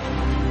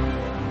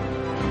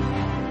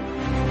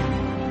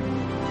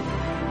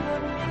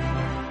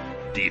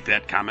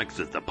 DFAT Comics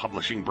is the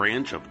publishing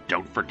branch of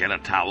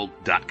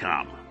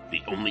Don'tForgetATowel.com,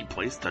 the only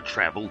place to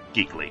travel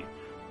geekly.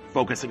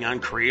 Focusing on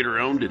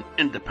creator-owned and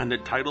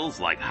independent titles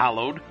like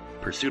Hollowed,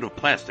 Pursuit of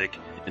Plastic,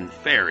 and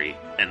Fairy,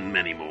 and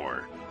many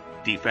more.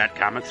 DFAT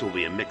Comics will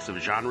be a mix of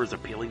genres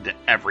appealing to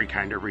every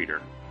kind of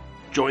reader.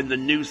 Join the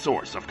new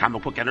source of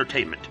comic book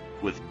entertainment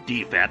with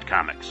DFAT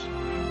Comics.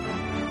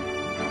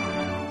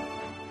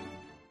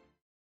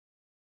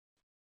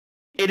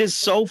 It is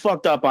so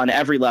fucked up on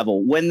every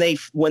level when they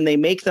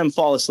make them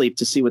fall asleep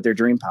to see what their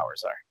dream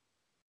powers are.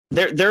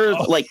 They're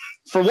like,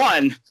 for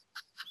one,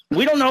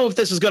 we don't know if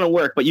this is going to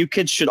work, but you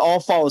kids should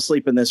all fall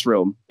asleep in this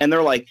room. And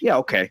they're like, yeah,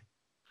 okay.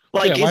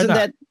 Like, yeah, isn't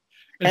that?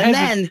 And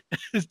then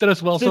it's done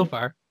us well so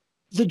far.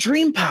 The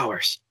dream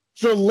powers,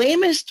 the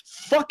lamest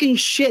fucking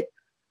shit.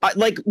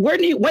 Like, when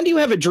do you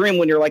have a dream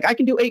when you're like, I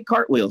can do 8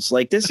 cartwheels?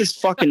 Like, this is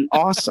fucking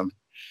awesome.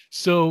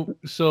 So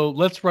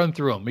let's run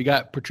through them. We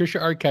got Patricia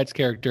Arquette's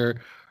character.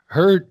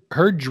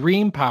 Her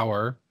dream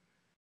power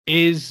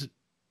is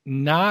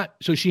not,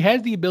 so she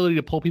has the ability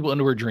to pull people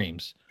into her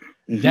dreams.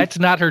 Mm-hmm. That's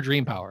not her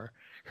dream power.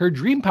 Her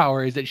dream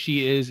power is that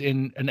she is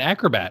an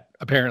acrobat,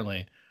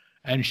 apparently.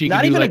 And she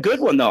not even a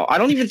good one though. I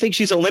don't even think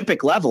she's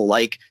Olympic level.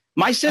 Like,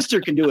 my sister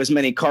can do as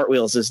many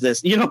cartwheels as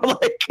this.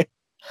 Like,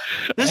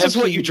 this is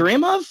what you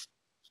dream of.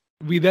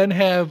 We then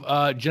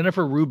have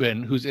Jennifer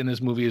Rubin, who's in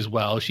this movie as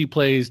well. She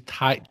plays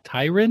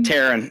Taryn.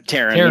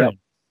 Yep.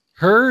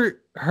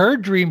 Her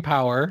dream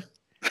power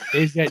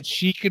is that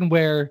she can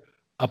wear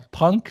a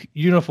punk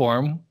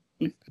uniform,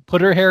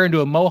 put her hair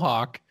into a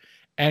mohawk,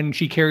 and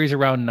she carries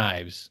around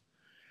knives.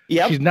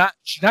 Yeah, she's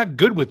not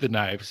good with the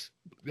knives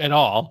at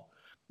all.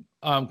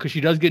 Because she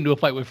does get into a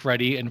fight with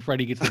Freddie, and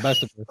Freddie gets the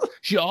best of her.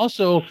 She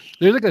also,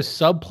 there's like a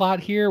subplot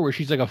here where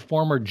she's like a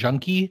former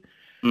junkie.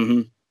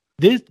 Mm-hmm.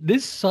 This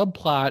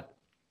subplot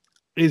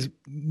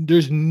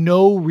there's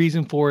no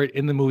reason for it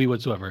in the movie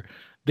whatsoever.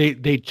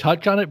 They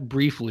touch on it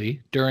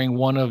briefly during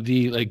one of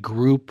the like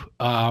group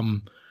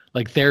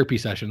like therapy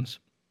sessions.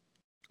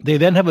 They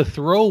then have a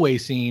throwaway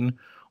scene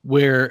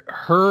where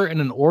her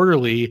and an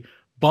orderly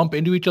bump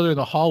into each other in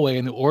the hallway,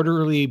 and the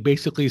orderly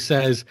basically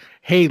says,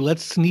 hey,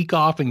 let's sneak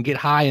off and get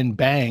high and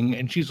bang.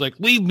 And she's like,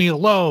 leave me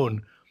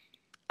alone.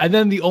 And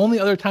then the only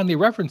other time they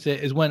reference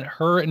it is when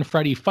her and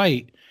Freddie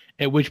fight,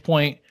 at which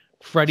point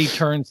Freddie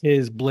turns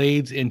his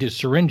blades into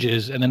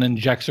syringes and then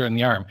injects her in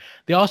the arm.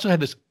 They also had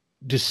this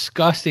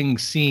disgusting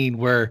scene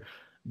where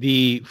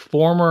the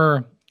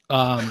former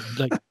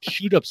like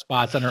shoot up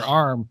spots on her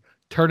arm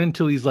turn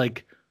into these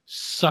like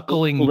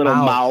suckling little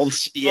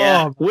mouths.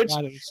 Yeah. Oh, which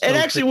God, it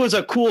actually was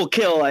a cool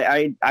kill.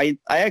 I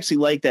actually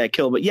like that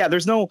kill, but yeah,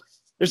 there's no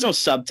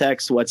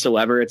subtext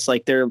whatsoever. It's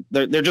like they're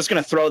just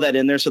going to throw that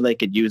in there so they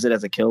could use it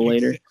as a kill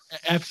later.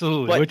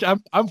 Absolutely. But, which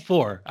I'm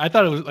for. I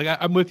thought it was like,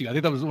 I'm with you. I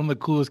think that was one of the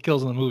coolest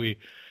kills in the movie.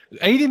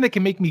 Anything that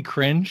can make me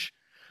cringe.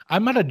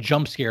 I'm not a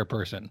jump scare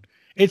person.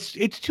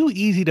 It's too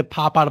easy to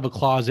pop out of a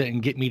closet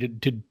and get me to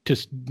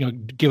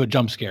give a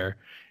jump scare.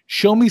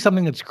 Show me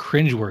something that's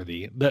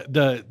cringeworthy.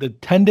 The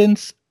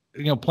tendons,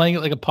 playing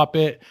it like a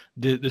puppet,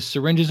 the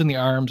syringes in the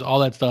arms, all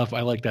that stuff.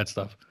 I like that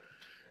stuff.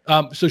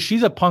 So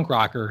she's a punk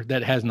rocker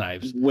that has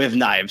knives. With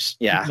knives,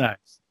 yeah.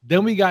 Knives.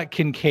 Then we got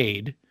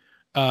Kincaid.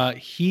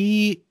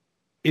 He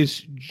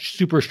is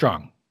super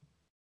strong.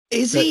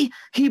 Is he?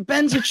 He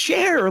bends a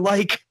chair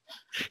like.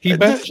 He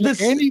breaks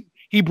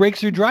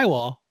through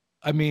drywall.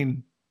 I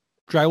mean,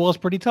 drywall is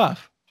pretty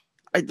tough.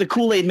 The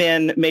Kool-Aid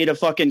Man made a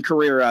fucking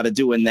career out of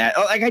doing that.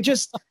 Like,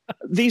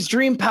 these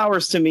dream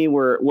powers to me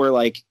were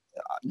like,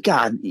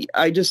 God,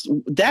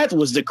 that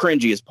was the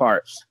cringiest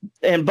part.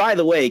 And by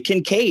the way,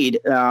 Kincaid,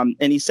 and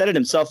he said it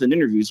himself in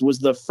interviews, was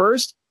the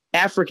first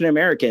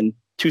African-American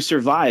to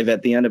survive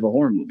at the end of a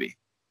horror movie.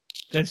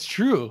 That's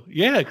true.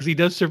 Yeah, because he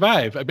does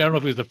survive. I don't know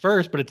if he was the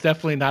first, but it's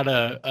definitely not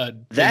a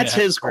that's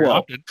his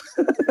quote.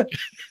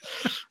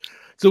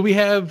 So we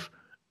have...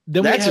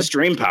 That's his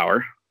dream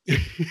power.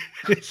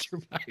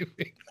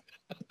 Surviving.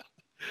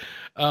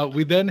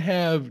 We then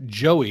have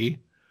Joey,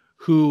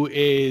 who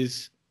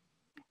is...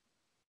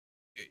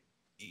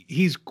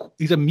 He's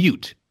a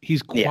mute.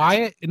 He's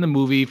quiet in the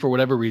movie for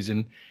whatever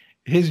reason.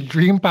 His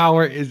dream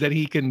power is that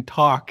he can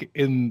talk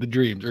in the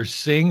dreams or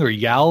sing or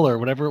yell or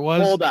whatever it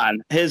was. Hold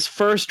on. His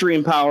first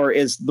dream power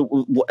is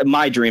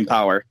my dream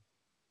power.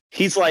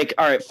 He's like,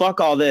 all right, fuck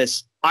all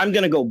this. I'm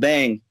going to go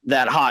bang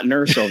that hot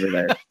nurse over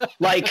there.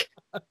 Like,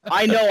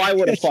 I know I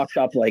would have fucked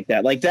up like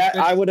that. Like that,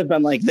 I would have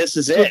been like, this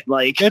is it.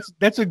 Like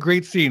that's a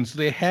great scene. So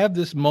they have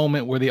this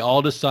moment where they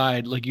all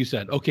decide, like you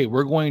said, okay,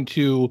 we're going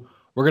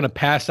to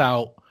pass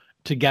out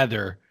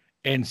together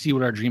and see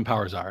what our dream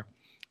powers are.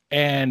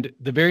 And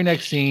the very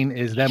next scene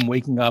is them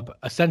waking up,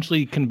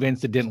 essentially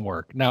convinced it didn't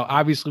work. Now,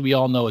 obviously, we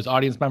all know as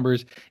audience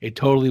members, it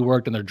totally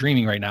worked and they're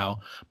dreaming right now,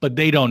 but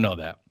they don't know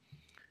that.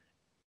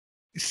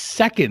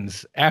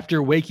 Seconds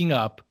after waking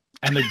up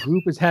and the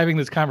group is having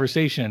this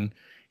conversation,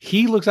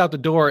 he looks out the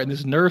door and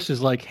this nurse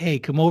is like, hey,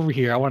 come over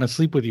here. I want to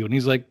sleep with you. And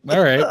he's like,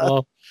 all right,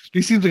 well,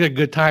 this seems like a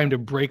good time to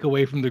break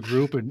away from the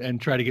group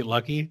and try to get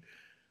lucky.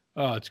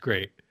 Oh, it's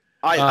great.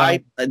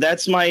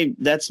 That's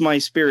my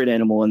spirit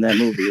animal in that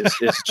movie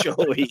is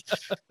Joey.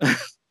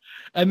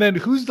 And then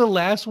who's the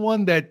last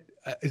one that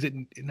is it?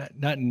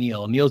 Not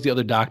Neil. Neil's the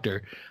other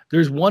doctor.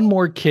 There's one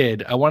more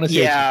kid. I want to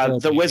say,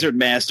 the Wizard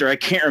Master. I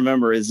can't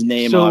remember his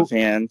name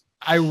offhand.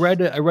 I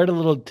read a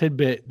little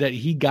tidbit that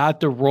he got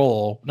the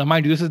role. Now,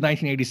 mind you, this is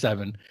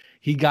 1987.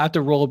 He got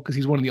the role because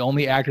he's one of the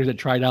only actors that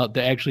tried out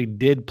that actually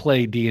did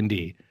play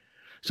D&D.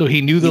 So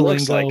he knew the lingo.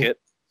 Looks like it.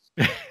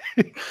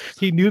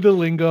 He knew the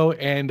lingo,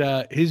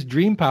 and his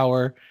dream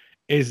power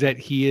is that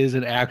he is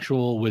an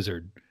actual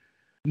wizard.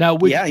 Now,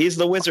 he's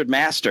the Wizard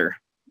Master.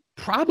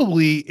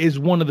 Probably is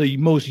one of the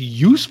most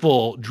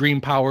useful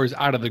dream powers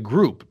out of the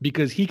group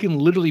because he can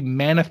literally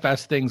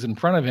manifest things in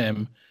front of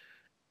him,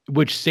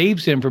 which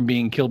saves him from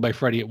being killed by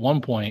Freddy at one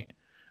point.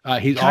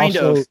 He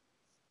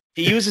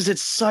uses it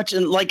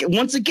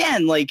once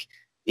again,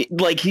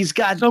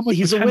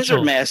 he's a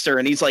Wizard Master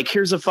and he's like,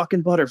 here's a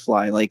fucking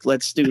butterfly. Like,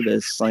 let's do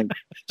this. Like,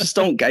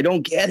 I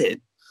don't get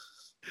it.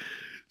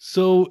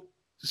 So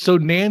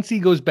Nancy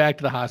goes back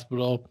to the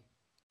hospital.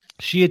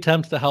 She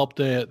attempts to help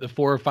the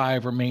 4 or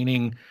 5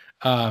 remaining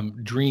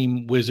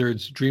dream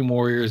wizards, dream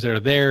warriors that are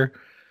there.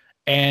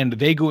 And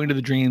they go into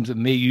the dreams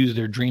and they use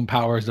their dream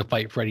powers to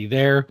fight Freddy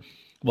there.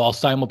 While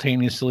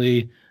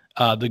simultaneously,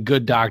 the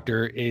good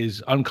doctor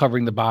is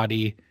uncovering the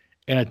body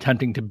and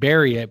attempting to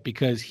bury it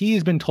because he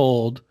has been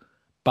told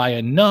by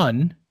a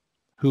nun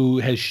who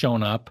has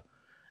shown up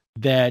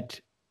that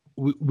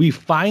we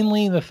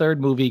finally, in the third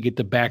movie, get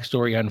the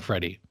backstory on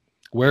Freddy,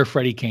 where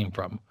Freddy came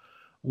from,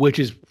 which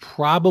is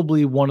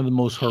probably one of the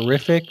most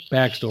horrific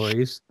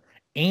backstories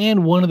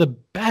and one of the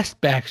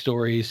best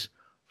backstories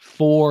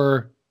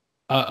for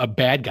a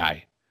bad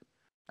guy.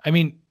 I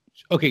mean,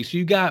 okay, so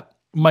you got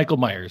Michael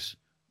Myers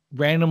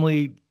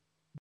randomly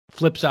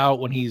flips out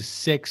when he's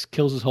 6,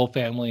 kills his whole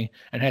family,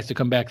 and has to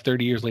come back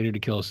 30 years later to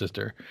kill his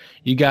sister.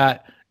 You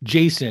got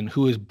Jason,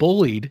 who is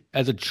bullied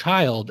as a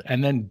child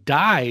and then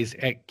dies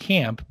at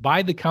camp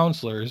by the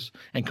counselors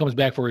and comes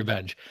back for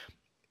revenge.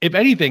 If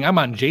anything, I'm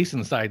on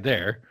Jason's side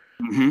there.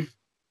 Mm-hmm.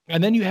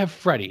 And then you have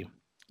Freddy.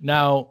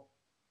 Now,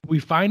 we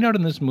find out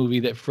in this movie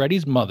that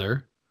Freddy's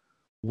mother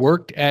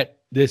worked at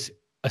this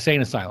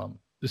insane asylum,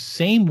 the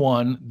same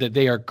one that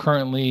they are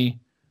currently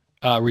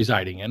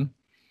residing in.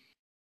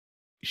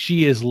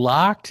 She is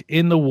locked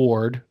in the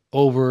ward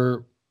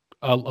over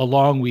a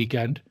long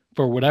weekend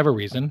for whatever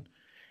reason.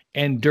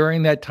 And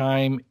during that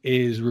time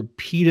is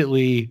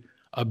repeatedly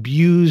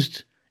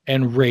abused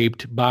and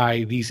raped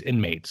by these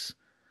inmates.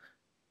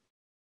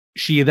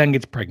 She then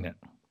gets pregnant.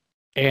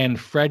 And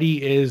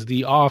Freddy is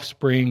the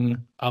offspring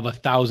of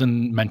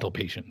 1,000 mental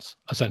patients,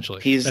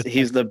 essentially. He's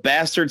the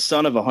bastard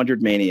son of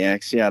 100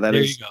 maniacs. Yeah, there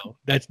you go.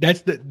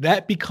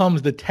 That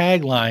becomes the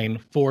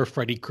tagline for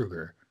Freddy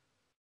Krueger.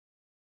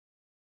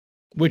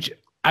 Which,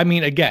 I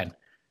mean, again,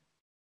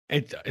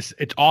 it's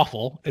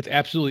awful. It's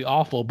absolutely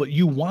awful. But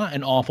you want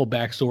an awful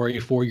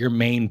backstory for your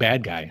main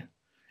bad guy.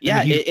 Yeah,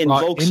 I mean, it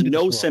invokes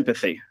no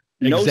sympathy.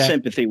 No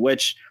sympathy,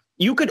 which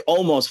you could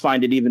almost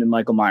find it even in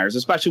Michael Myers,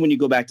 especially when you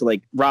go back to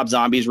like Rob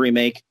Zombie's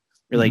remake.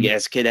 You're like, yeah,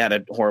 this kid had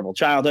a horrible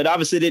childhood.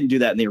 Obviously, didn't do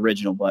that in the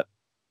original, but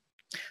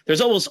there's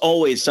almost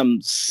always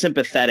some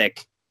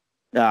sympathetic,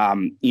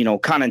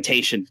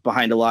 connotation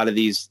behind a lot of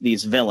these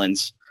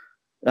villains.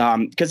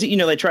 Because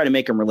they try to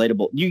make him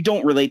relatable. You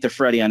don't relate to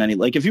Freddy on any,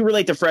 like, if you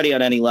relate to Freddy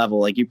on any level,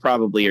 like, you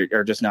probably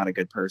are just not a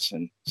good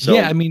person. So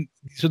yeah, I mean,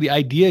 so the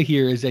idea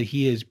here is that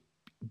he is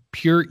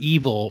pure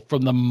evil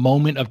from the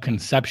moment of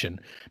conception,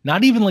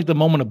 not even like the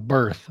moment of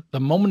birth, the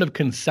moment of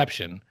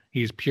conception.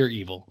 He's pure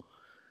evil,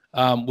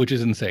 which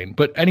is insane.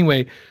 But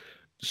anyway,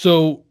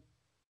 so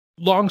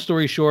long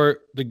story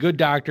short, the good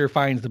doctor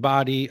finds the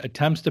body,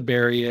 attempts to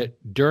bury it.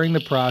 During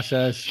the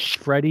process,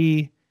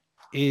 Freddy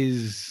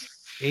is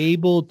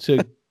able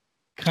to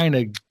kind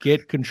of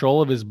get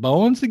control of his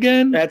bones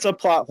again. That's a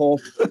plot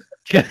hole.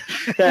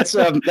 That's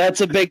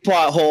a big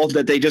plot hole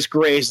that they just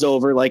grazed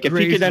over. Like, if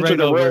he could enter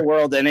the real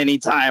world at any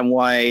time,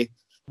 why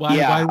would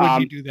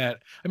you do that?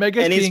 I mean, I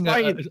guess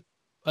being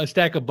a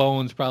stack of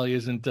bones probably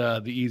isn't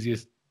the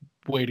easiest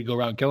way to go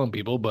around killing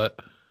people, but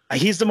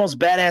he's the most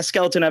badass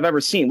skeleton I've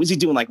ever seen. Was he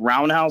doing like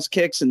roundhouse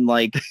kicks and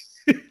like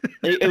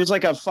it was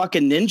like a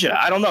fucking ninja?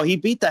 I don't know. He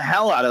beat the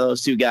hell out of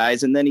those two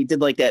guys, and then he did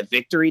like that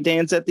victory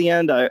dance at the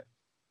end. I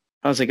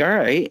was like, all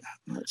right,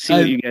 let's see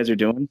what you guys are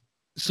doing.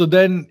 So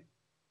then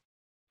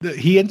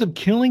he ends up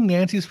killing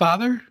Nancy's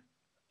father.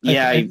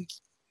 Yeah, he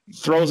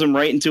throws him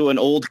right into an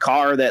old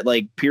car that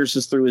like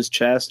pierces through his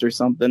chest or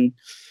something.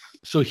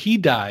 So he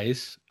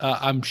dies.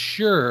 I'm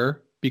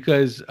sure,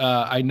 because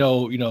I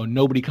know,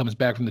 nobody comes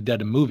back from the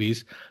dead in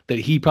movies, that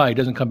he probably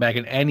doesn't come back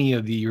in any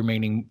of the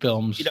remaining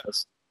films. He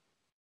does.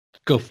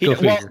 Go figure.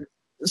 Well,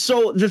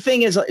 so the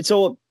thing is,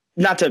 so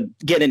not to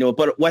get into it,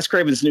 but Wes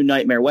Craven's New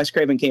Nightmare, Wes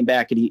Craven came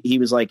back and he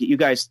was like, you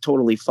guys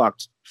totally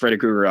fucked Freddy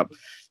Krueger up.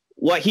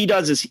 What he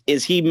does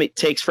is he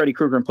takes Freddy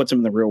Krueger and puts him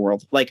in the real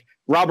world. Like,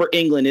 Robert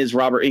Englund is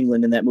Robert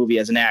Englund in that movie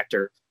as an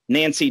actor.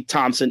 Nancy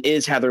Thompson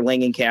is Heather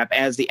Langenkamp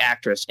as the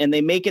actress. And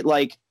they make it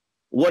like,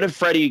 what if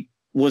Freddy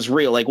was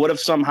real? Like, what if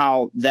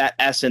somehow that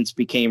essence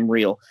became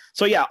real?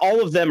 So yeah,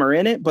 all of them are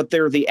in it, but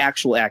they're the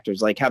actual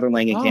actors, like Heather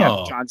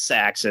Langenkamp, John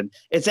Saxon.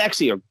 It's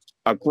actually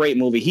a great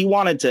movie. He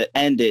wanted to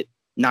end it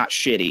not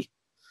shitty.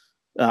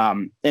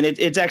 And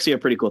it's actually a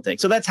pretty cool thing.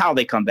 So that's how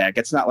they come back.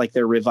 It's not like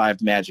they're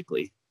revived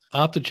magically.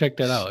 I'll have to check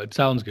that out. It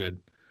sounds good.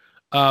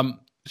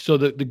 So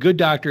the good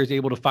doctor is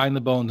able to find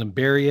the bones and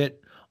bury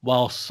it,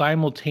 while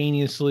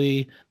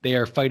simultaneously they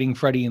are fighting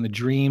Freddy in the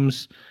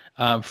dreams.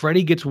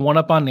 Freddy gets one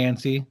up on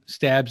Nancy,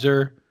 stabs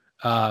her.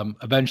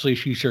 Eventually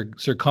she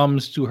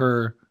succumbs to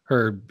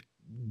her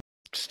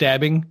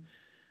stabbing.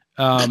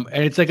 And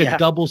it's like a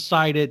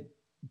double-sided,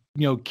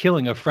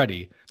 killing of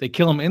Freddy. They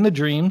kill him in the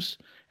dreams,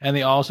 and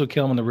they also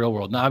kill him in the real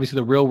world. Now, obviously,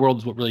 the real world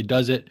is what really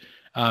does it,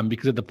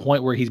 because at the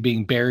point where he's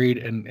being buried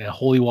and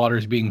holy water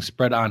is being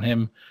spread on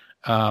him,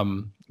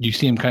 you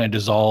see him kind of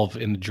dissolve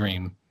in the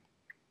dream.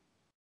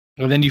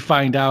 And then you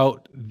find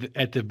out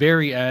at the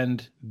very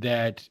end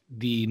that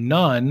the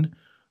nun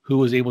who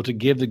was able to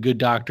give the good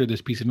doctor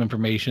this piece of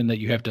information that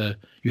you have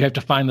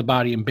to find the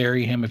body and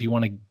bury him if you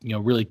want to,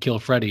 really kill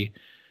Freddy.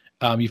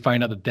 You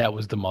find out that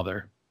was the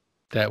mother.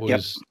 That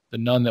was the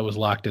nun that was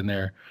locked in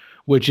there,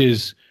 which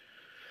is,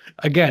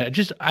 again,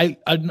 just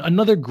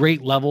another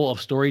great level of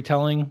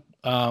storytelling,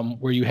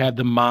 where you had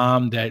the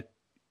mom that,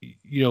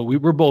 we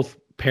were both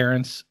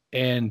parents,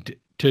 and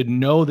to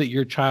know that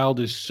your child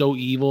is so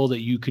evil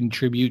that you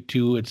contribute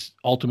to its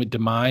ultimate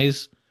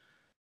demise,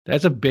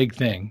 that's a big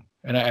thing.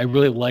 And I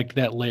really liked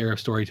that layer of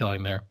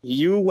storytelling there.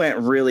 You went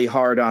really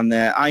hard on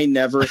that. I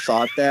never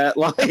thought that.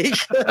 Like,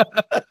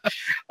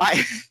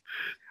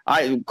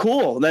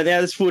 cool.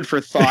 That's food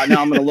for thought.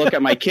 Now I'm going to look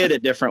at my kid a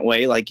different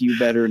way. Like, you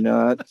better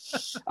not.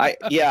 I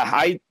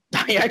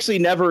actually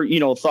never,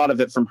 thought of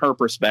it from her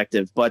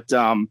perspective, but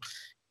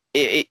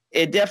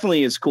it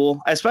definitely is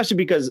cool, especially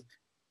because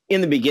in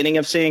the beginning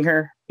of seeing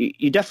her,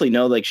 you definitely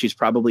know, like, she's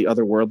probably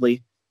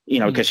otherworldly,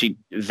 because she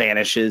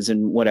vanishes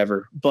and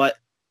whatever. But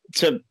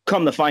to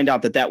come to find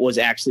out that was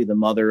actually the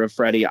mother of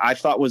Freddy, I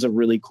thought was a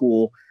really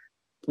cool,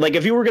 like,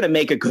 if you were going to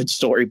make a good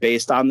story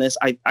based on this,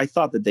 I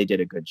thought that they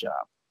did a good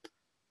job.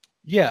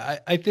 Yeah,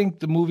 I think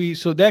the movie,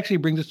 so that actually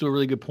brings us to a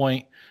really good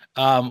point.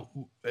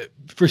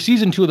 For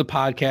season 2 of the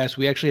podcast,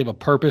 we actually have a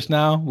purpose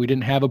now. We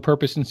didn't have a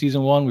purpose in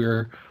season 1. We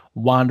were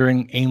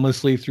wandering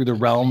aimlessly through the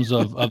realms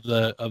of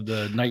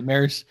the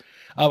nightmares.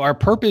 Our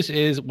purpose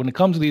is, when it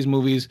comes to these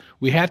movies,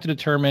 we have to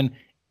determine,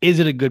 is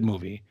it a good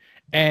movie?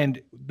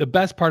 And the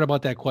best part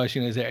about that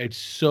question is that it's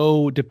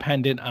so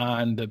dependent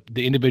on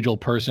the individual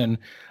person.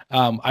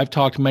 I've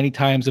talked many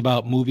times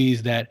about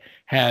movies that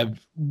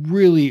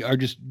are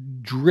just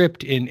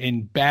dripped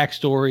in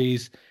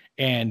backstories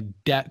and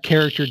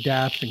character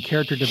depth and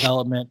character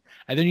development.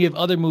 And then you have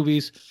other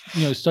movies,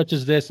 such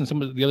as this and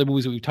some of the other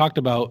movies that we've talked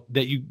about,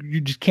 that you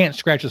just can't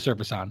scratch the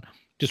surface on.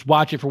 Just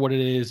watch it for what it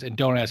is and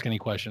don't ask any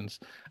questions.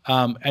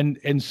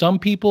 And some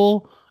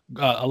people,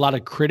 a lot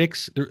of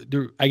critics,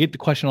 I get the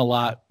question a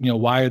lot,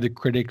 why are the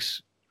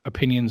critics'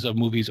 opinions of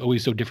movies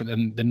always so different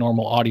than the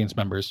normal audience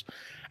members?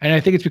 And I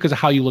think it's because of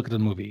how you look at the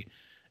movie.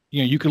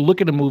 You can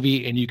look at a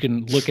movie and you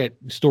can look at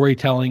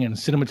storytelling and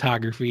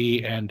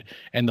cinematography and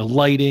the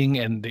lighting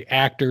and the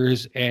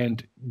actors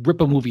and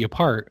rip a movie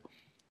apart.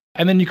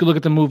 And then you can look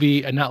at the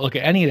movie and not look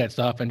at any of that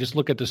stuff and just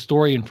look at the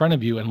story in front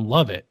of you and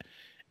love it.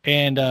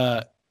 And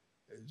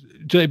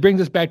so it brings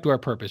us back to our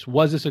purpose.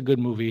 Was this a good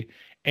movie?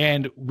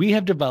 And we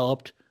have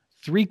developed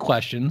 3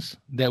 questions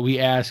that we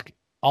ask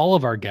all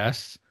of our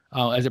guests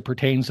as it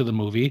pertains to the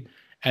movie,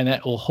 and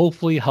that will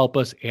hopefully help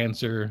us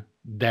answer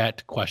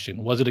that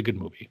question. Was it a good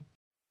movie?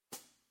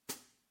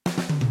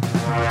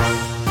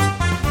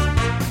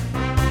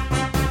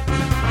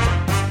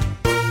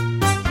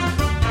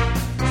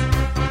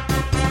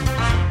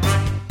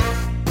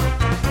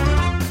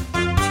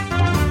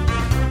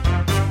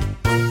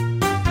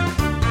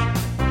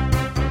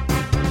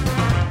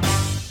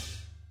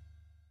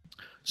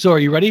 So are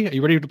you ready? Are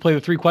you ready to play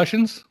the 3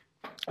 questions?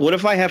 What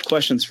if I have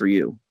questions for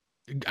you?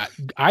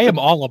 I am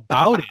all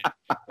about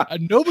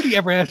it. Nobody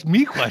ever asked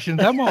me questions.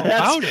 I'm all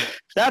about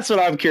it. That's what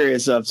I'm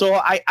curious of.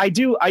 So I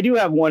do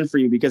have one for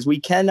you, because we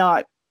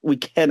cannot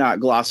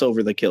gloss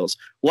over the kills.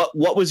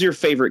 What was your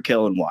favorite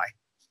kill and why?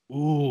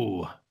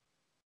 Ooh,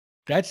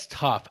 that's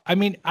tough. I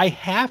mean, I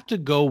have to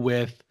go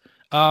with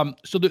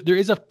so there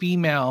is a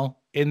female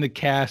in the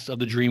cast of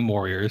the Dream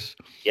Warriors.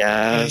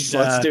 Yes,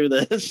 let's do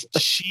this.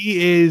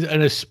 She is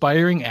an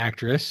aspiring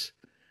actress.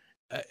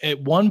 At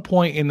one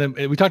point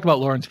we talked about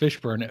Lawrence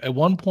Fishburne. At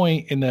one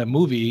point in the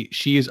movie,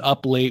 she is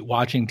up late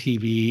watching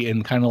TV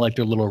in kind of like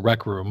their little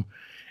rec room.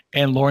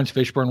 And Lawrence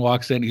Fishburne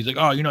walks in. He's like,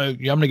 "Oh, I'm going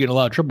to get in a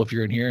lot of trouble if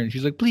you're in here." And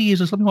she's like, "Please,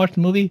 just let me watch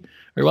the movie,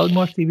 or let me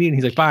watch TV." And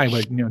he's like, "Fine,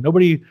 but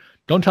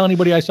don't tell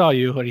anybody I saw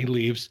you." And he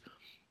leaves.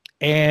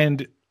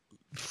 And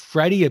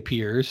Freddy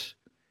appears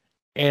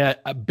and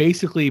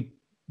basically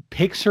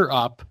picks her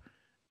up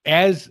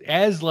as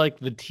like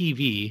the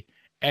TV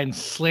and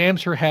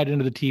slams her head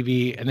into the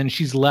TV, and then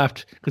she's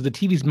left because the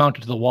TV's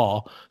mounted to the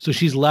wall, so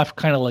she's left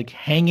kind of like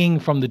hanging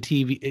from the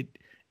TV.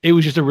 It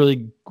was just a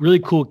really, really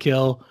cool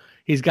kill.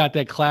 He's got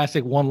that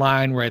classic one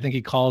line where I think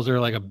he calls her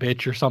like a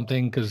bitch or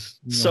something. Because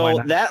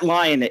that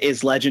line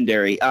is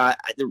legendary.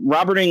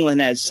 Robert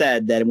Englund has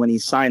said that when he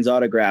signs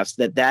autographs,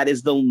 that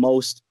is the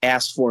most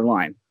asked for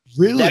line.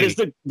 Really?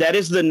 That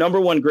is the number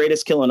one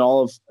greatest kill in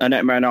all of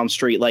Nightmare on Elm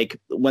Street. Like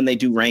when they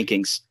do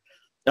rankings,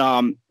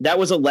 that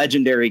was a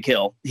legendary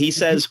kill. He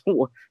says,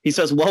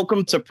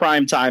 "Welcome to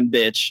primetime,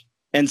 bitch,"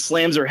 and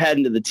slams her head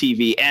into the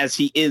TV as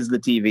he is the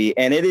TV.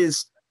 And it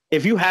is,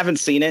 if you haven't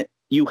seen it,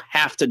 you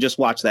have to just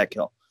watch that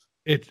kill.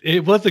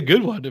 It was a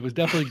good one. It was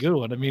definitely a good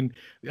one. I mean,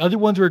 the other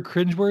ones were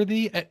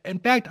cringeworthy. In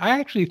fact, I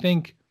actually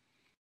think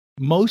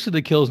most of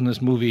the kills in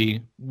this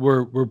movie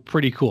were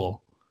pretty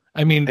cool.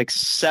 I mean,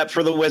 except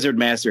for the Wizard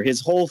Master, his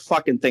whole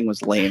fucking thing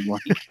was lame.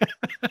 Like,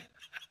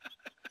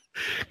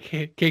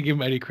 can't give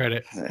him any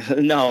credit.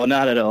 No,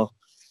 not at all.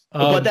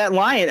 But that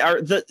line,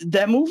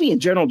 that movie in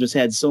general, just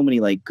had so many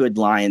like good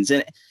lines,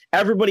 and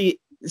everybody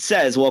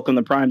says "Welcome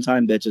to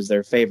Primetime, bitch" is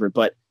their favorite.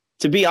 But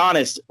to be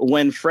honest,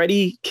 when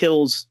Freddy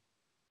kills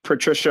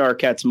Patricia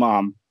Arquette's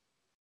mom,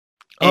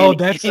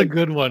 that's a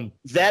good one.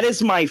 That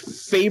is my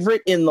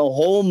favorite in the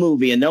whole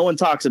movie, and no one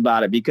talks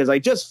about it because I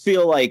just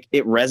feel like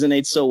it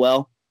resonates so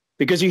well.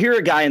 Because you hear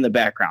a guy in the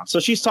background.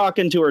 So she's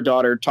talking to her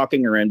daughter,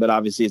 talking her in, but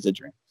obviously it's a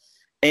dream.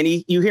 And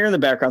you hear in the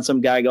background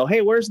some guy go, "Hey,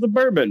 where's the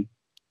bourbon?"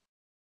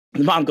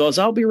 And the mom goes,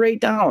 "I'll be right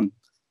down."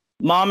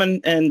 Mom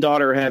and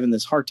daughter are having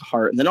this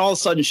heart-to-heart. And then all of a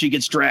sudden she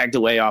gets dragged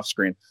away off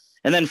screen.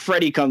 And then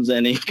Freddy comes in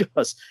and he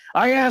goes,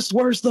 "I asked,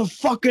 where's the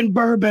fucking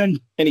bourbon?"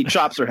 And he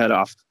chops her head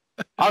off.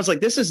 I was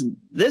like, this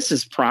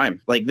is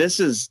prime. Like, this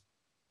is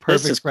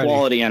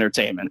quality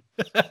entertainment.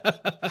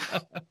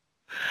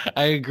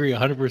 I agree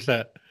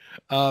 100%.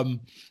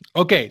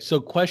 Okay, so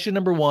question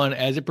number 1,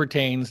 as it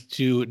pertains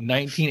to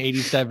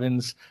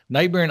 1987's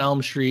Nightmare on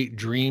Elm Street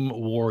Dream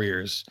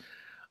Warriors.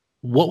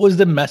 What was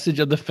the message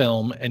of the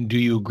film, and do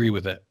you agree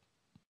with it?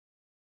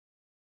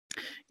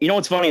 You know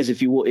what's funny is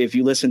if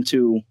you listen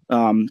to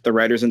the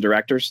writers and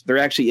directors, there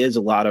actually is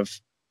a lot of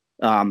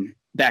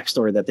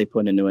backstory that they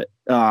put into it.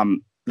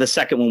 The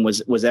second one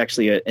was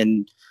actually a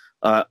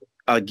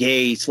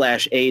gay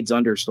 / AIDS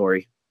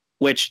understory,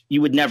 which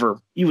you would never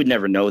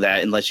know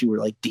that unless you were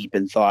like deep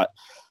in thought.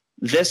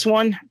 This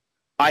one,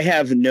 I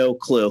have no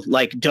clue.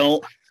 Like,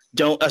 don't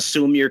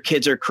assume your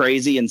kids are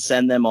crazy and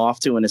send them off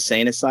to an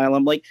insane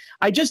asylum. Like,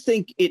 I just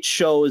think it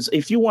shows,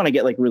 if you want to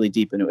get like really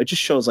deep into it, it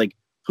just shows like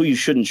who you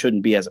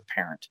shouldn't be as a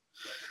parent.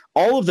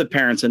 All of the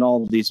parents in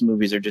all of these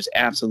movies are just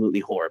absolutely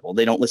horrible.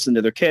 They don't listen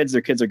to their kids.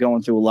 Their kids are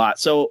going through a lot.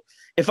 So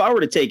if I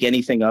were to take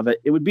anything of it,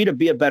 it would be to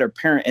be a better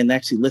parent and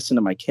actually listen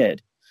to my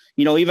kid.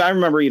 You know, I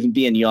remember even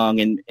being young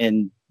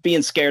and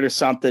being scared of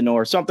something,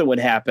 or something would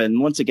happen.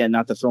 Once again,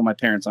 not to throw my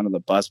parents under the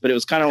bus, but it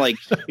was kind of like,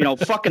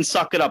 fucking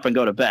suck it up and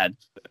go to bed,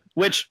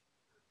 which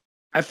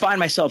I find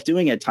myself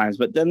doing at times.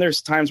 But then there's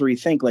times where you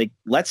think like,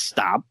 let's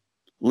stop,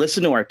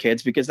 listen to our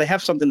kids, because they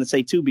have something to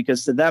say too,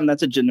 because to them,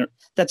 that's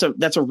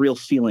a real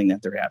feeling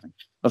that they're having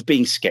of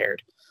being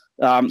scared.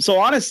 So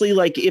honestly,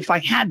 like if I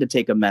had to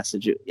take a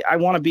message, I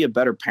want to be a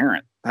better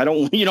parent. I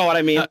don't, you know what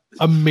I mean?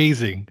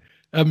 Amazing.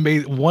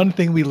 One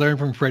thing we learned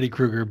from Freddy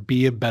Krueger: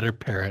 be a better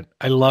parent.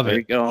 I love it. There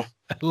you go.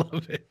 I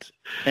love it.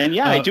 And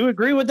yeah, I do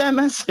agree with that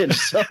message.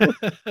 So.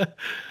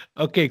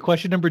 Okay,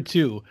 question number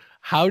 2.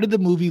 How did the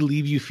movie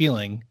leave you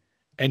feeling?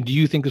 And do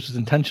you think this was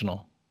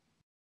intentional?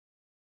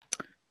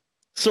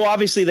 So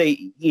obviously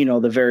they,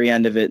 the very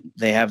end of it,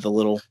 they have the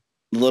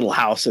little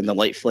house and the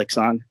light flicks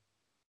on.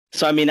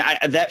 So, I mean,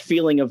 that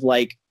feeling of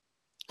like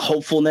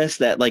hopefulness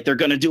that like they're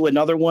going to do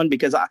another one,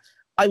 because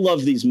I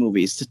love these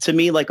movies. To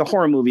me, like a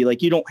horror movie,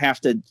 like you don't have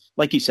to,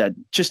 like you said,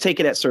 just take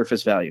it at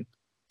surface value.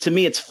 To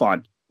me, it's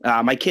fun.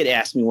 My kid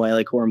asked me why I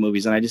like horror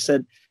movies, and I just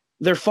said,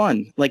 they're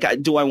fun. Like,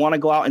 do I want to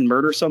go out and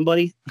murder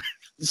somebody?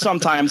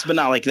 Sometimes, but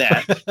not like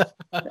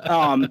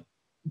that.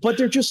 But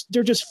they're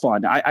just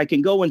fun. I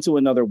can go into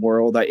another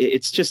world.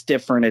 It's just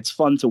different. It's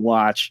fun to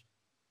watch.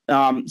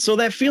 So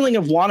that feeling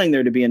of wanting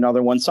there to be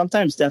another one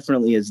sometimes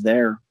definitely is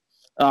there.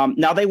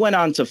 Now they went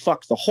on to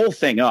fuck the whole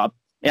thing up,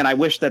 and I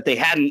wish that they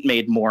hadn't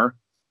made more.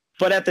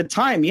 But at the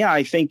time, yeah,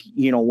 I think,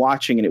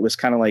 watching it was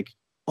kind of like,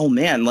 oh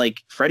man,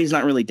 like Freddy's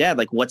not really dead.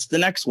 Like, what's the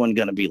next one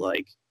going to be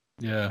like?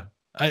 Yeah,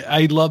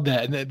 I love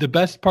that. And the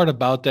best part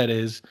about that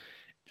is,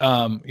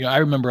 I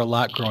remember a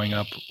lot growing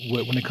up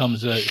when it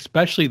comes to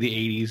especially the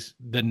 80s,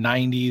 the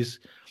 90s.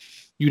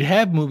 You'd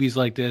have movies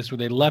like this where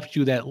they left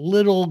you that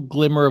little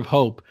glimmer of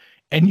hope,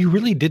 and you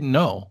really didn't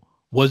know,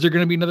 was there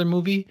going to be another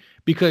movie?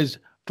 Because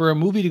for a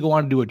movie to go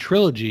on to do a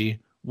trilogy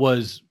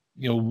was,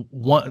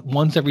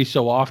 once every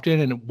so often,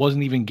 and it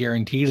wasn't even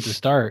guaranteed at the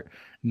start.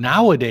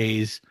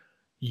 Nowadays,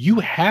 you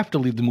have to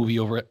leave the movie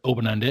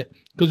open-ended,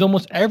 because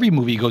almost every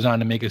movie goes on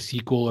to make a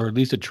sequel or at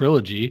least a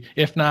trilogy,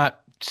 if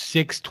not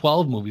 6,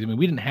 12 movies. I mean,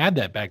 we didn't have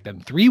that back then.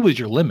 3 was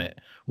your limit.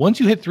 Once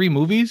you hit 3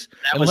 movies,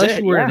 unless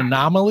you were an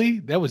anomaly,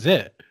 that was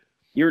it.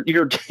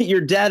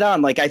 You're dead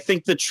on. Like, I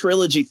think the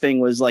trilogy thing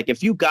was like,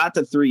 if you got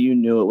to 3, you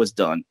knew it was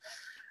done.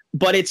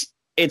 But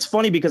it's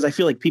funny because I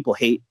feel like people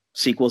hate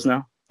sequels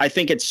now. I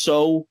think it's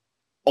so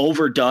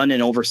overdone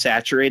and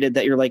oversaturated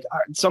that you're like,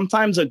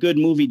 sometimes a good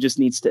movie just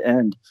needs to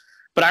end.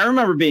 But I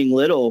remember being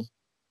little,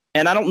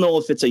 and I don't know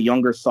if it's a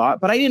younger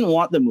thought, but I didn't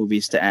want the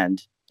movies to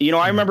end.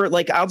 I remember,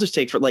 like, I'll just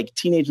take for like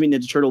Teenage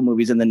Mutant Ninja Turtle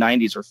movies in the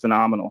 90s were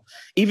phenomenal.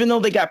 Even though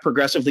they got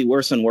progressively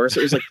worse and worse,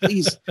 it was like,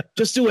 please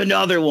just do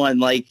another one.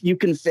 Like, you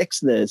can fix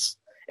this.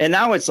 And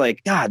now it's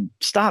like, God,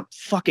 stop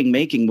fucking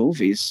making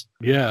movies.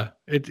 Yeah,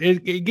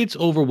 it gets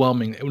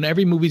overwhelming when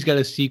every movie's got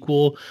a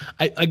sequel.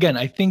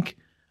 I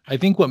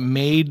think what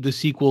made the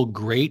sequel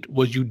great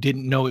was you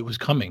didn't know it was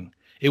coming.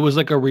 It was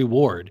like a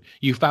reward.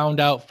 You found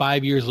out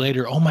 5 years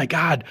later, oh my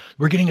God,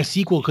 we're getting a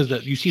sequel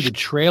because you see the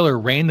trailer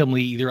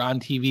randomly either on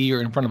TV or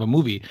in front of a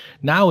movie.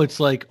 Now it's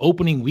like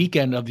opening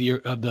weekend of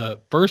the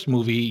first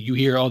movie, you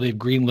hear, oh, they've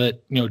greenlit,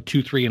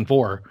 2, 3, and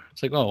 4.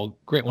 It's like, oh,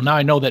 great. Well, now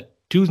I know that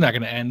 2's not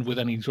going to end with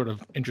any sort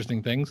of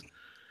interesting things.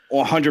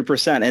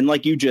 100%. And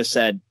like you just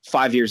said,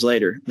 5 years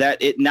later,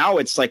 now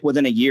it's like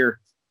within a year,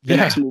 the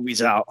next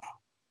movie's out.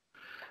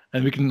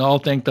 And we can all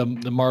thank the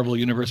Marvel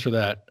Universe for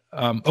that.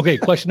 Okay,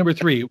 question number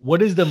 3.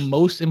 What is the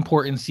most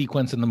important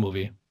sequence in the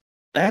movie?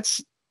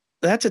 That's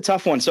a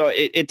tough one. So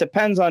it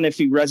depends on if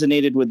you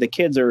resonated with the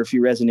kids or if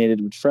you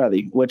resonated with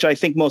Freddy, which I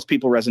think most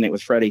people resonate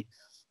with Freddy.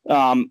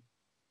 The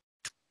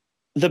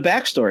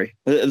backstory,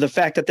 the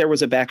fact that there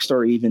was a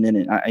backstory even in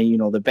it,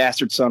 the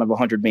bastard son of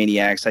 100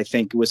 maniacs, I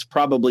think was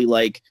probably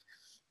like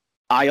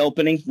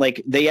eye-opening.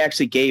 Like, they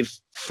actually gave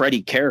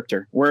Freddy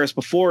character, whereas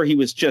before he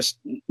was just,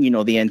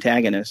 the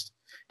antagonist.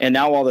 And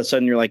now all of a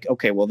sudden you're like,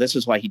 okay, well, this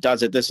is why he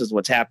does it. This is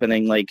what's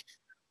happening. Like,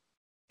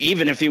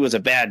 even if he was a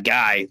bad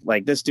guy,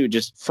 like, this dude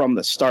just from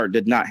the start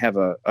did not have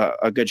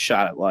a good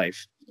shot at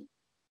life.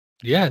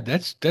 Yeah,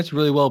 that's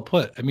really well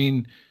put. I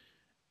mean,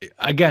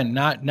 again,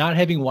 not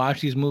having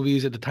watched these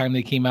movies at the time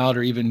they came out,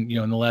 or even,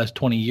 in the last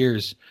 20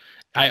 years,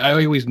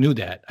 I always knew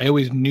that. I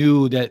always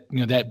knew that,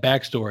 that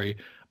backstory.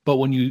 But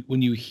when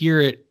you hear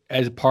it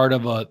as part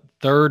of a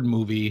third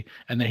movie,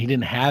 and then he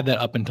didn't have that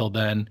up until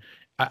then,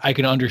 I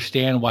can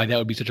understand why that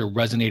would be such a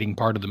resonating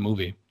part of the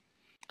movie.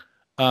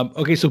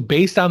 Okay, so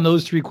based on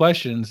those 3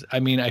 questions,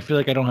 I mean, I feel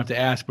like I don't have to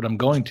ask, but I'm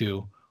going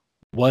to.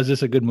 Was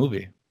this a good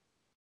movie?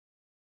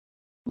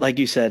 Like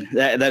you said,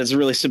 that is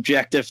really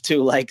subjective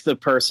to like the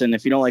person.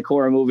 If you don't like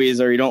horror movies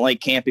or you don't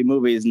like campy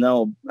movies,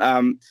 no.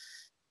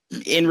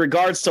 In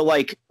regards to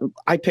like,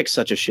 I picked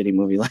such a shitty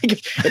movie. Like,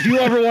 if you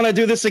ever want to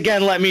do this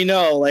again, let me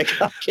know. Like,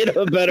 I'll get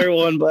a better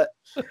one, but.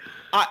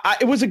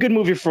 It was a good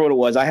movie for what it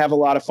was. I have a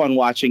lot of fun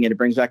watching it. It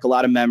brings back a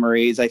lot of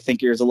memories. I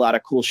think there's a lot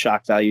of cool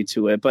shock value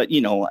to it. But,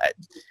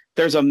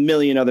 there's a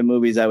million other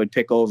movies I would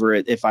pick over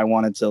it if I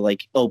wanted to,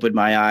 like, open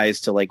my eyes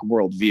to, like,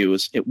 world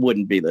views. It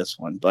wouldn't be this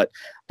one. But,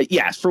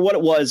 yeah, for what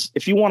it was,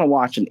 if you want to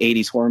watch an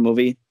 80s horror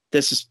movie,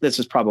 this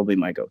is probably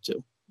my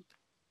go-to.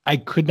 I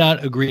could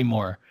not agree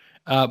more.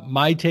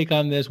 My take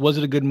on this, was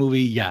it a good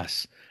movie?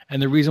 Yes.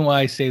 And the reason why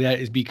I say that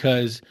is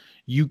because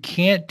you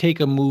can't take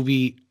a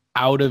movie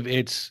out of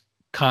its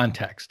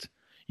context.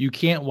 You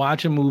can't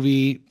watch a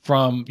movie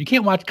you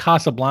can't watch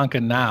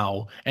Casablanca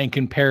now and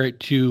compare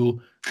it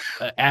to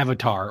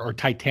Avatar or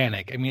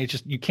Titanic. I mean, it's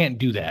just, you can't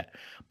do that.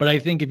 But I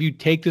think if you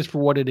take this for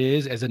what it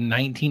is, as a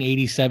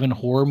 1987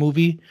 horror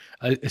movie,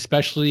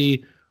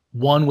 especially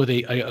one with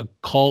a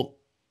cult,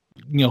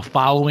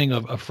 following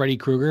of Freddy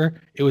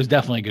Krueger, it was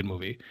definitely a good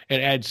movie.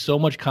 It adds so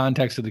much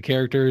context to the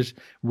characters,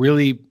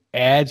 really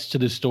adds to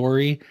the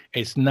story.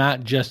 It's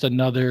not just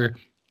another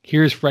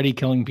here's Freddy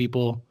killing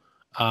people.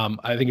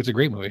 I think it's a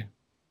great movie.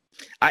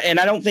 And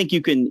I don't think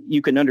you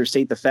can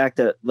understate the fact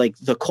that like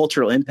the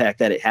cultural impact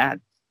that it had.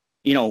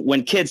 You know,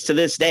 when kids to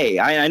this day,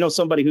 I know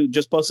somebody who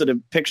just posted a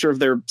picture of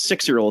their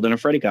 6-year-old in a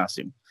Freddy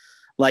costume.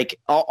 Like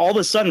all of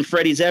a sudden,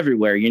 Freddy's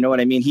everywhere. You know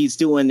what I mean? He's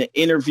doing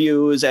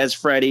interviews as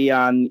Freddy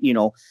on,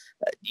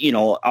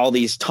 all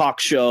these talk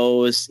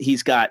shows. He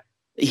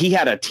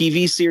had a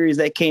TV series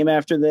that came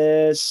after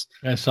this.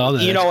 I saw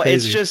that.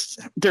 It's just,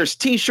 there's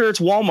t-shirts,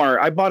 Walmart.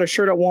 I bought a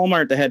shirt at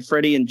Walmart that had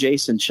Freddy and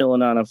Jason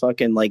chilling on a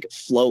fucking like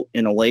float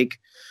in a lake.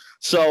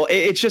 So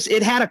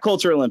it had a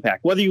cultural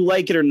impact, whether you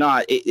like it or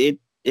not.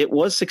 It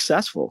was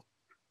successful.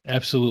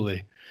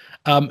 Absolutely.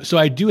 So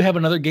I do have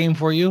another game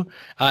for you.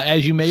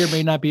 As you may or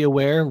may not be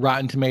aware,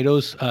 Rotten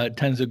Tomatoes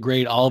tends to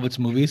grade all of its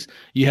movies.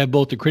 You have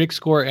both the critic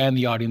score and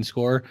the audience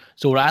score.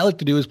 So what I like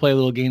to do is play a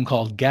little game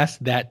called Guess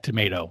That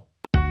Tomato.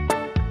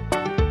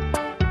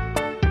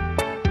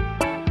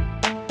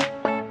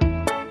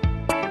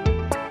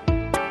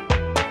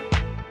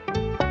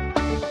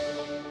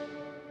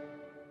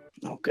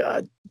 Oh,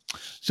 God.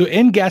 So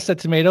in Guess That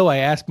Tomato, I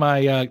asked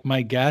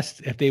my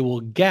guests if they will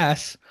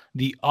guess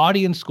the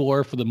audience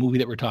score for the movie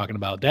that we're talking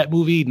about. That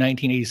movie,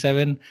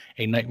 1987,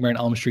 A Nightmare on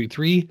Elm Street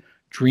 3,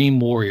 Dream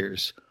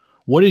Warriors.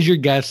 What is your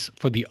guess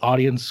for the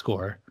audience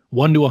score?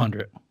 1 to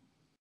 100.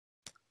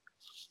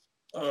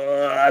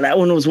 That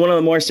one was one of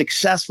the more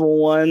successful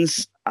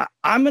ones.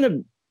 I'm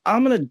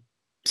gonna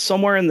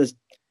somewhere in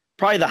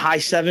probably the high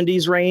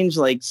 70s range,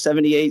 like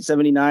 78,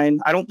 79.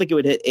 I don't think it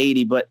would hit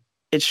 80, but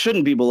it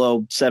shouldn't be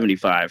below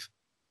 75.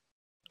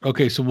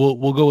 Okay, so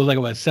we'll go with like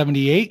about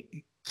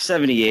 78?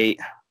 78.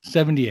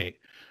 78.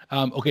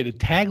 Okay, the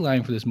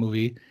tagline for this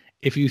movie,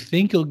 if you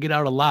think you'll get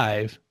out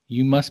alive,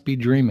 you must be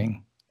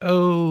dreaming.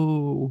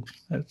 Oh,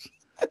 that's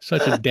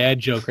such a dad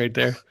joke right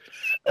there.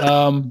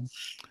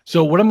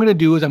 So what I'm going to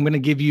do is I'm going to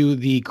give you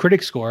the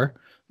critic score.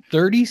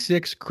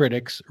 36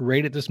 critics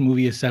rated this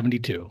movie as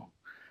 72.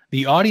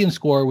 The audience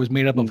score was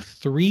made up of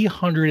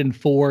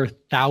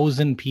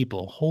 304,000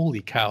 people.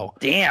 Holy cow.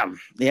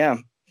 Damn. Yeah.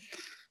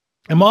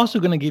 I'm also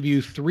going to give you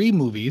 3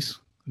 movies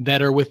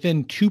that are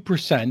within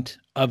 2%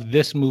 of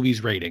this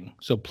movie's rating.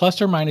 So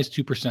plus or minus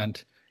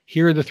 2%.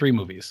 Here are the 3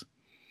 movies.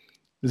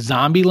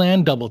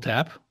 Zombieland Double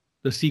Tap,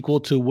 the sequel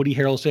to Woody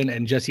Harrelson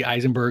and Jesse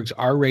Eisenberg's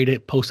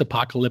R-rated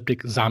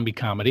post-apocalyptic zombie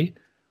comedy.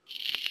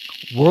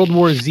 World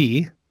War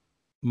Z,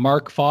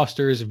 Mark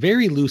Foster's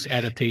very loose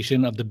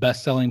adaptation of the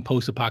best-selling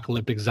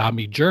post-apocalyptic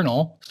zombie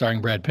journal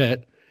starring Brad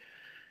Pitt.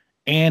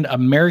 And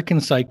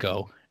American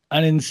Psycho,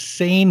 an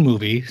insane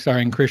movie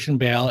starring Christian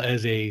Bale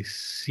as a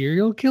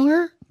serial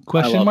killer?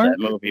 Question I love mark?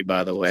 that movie,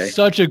 by the way.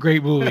 Such a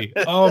great movie.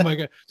 Oh my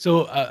God.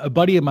 So a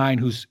buddy of mine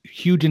who's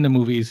huge into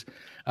movies,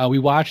 we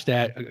watched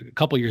that a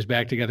couple years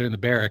back together in the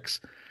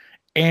barracks.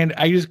 And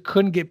I just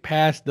couldn't get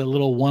past the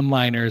little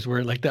one-liners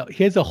where like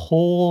he has a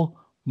whole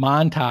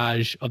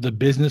montage of the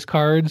business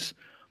cards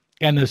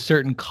and the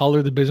certain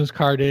color the business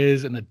card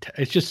is. And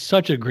it's just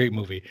such a great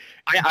movie.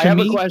 I have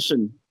a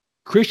question.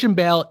 Christian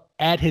Bale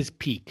at his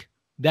peak.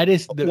 That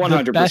is the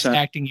 100%. best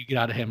acting you get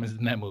out of him is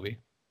in that movie.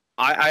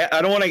 I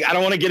don't want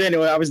to get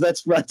into it.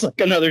 That's like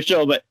another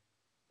show, but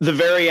the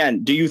very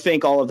end, do you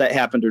think all of that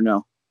happened or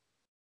no?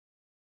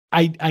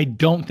 I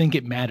don't think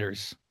it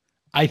matters.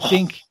 I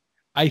feel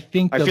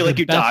like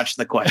you dodged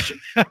the question.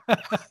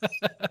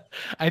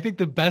 I think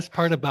the best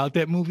part about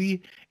that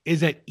movie is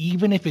that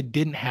even if it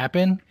didn't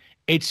happen,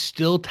 it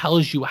still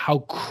tells you how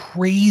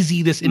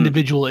crazy this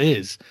individual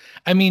is.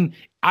 I mean,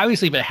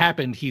 obviously if it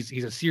happened, he's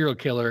a serial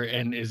killer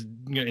and is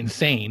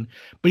insane.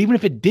 But even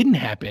if it didn't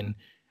happen,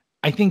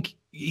 I think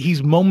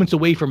he's moments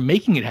away from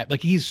making it happen.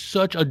 Like he's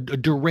such a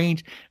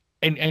deranged,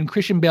 and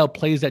Christian Bale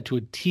plays that to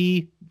a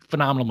T.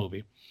 Phenomenal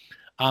movie.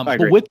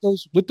 But with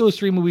those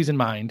 3 movies in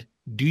mind,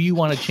 do you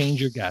want to change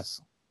your guess?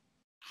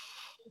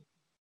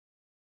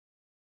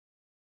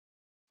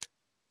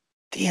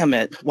 Damn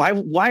it!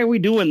 Why are we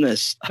doing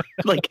this?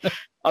 Like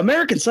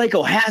American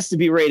Psycho has to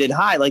be rated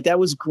high. Like that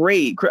was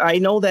great. I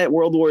know that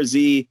World War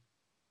Z,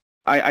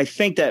 I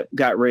think that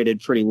got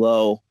rated pretty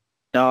low.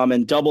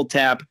 And Double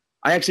Tap.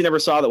 I actually never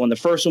saw that one. The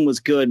first one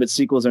was good, but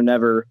sequels are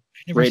never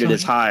rated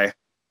as high.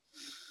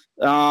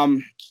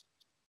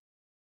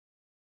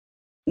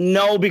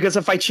 No, because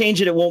if I change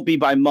it, it won't be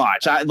by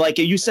much. Like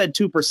you said,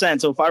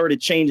 2%. So if I were to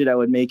change it, I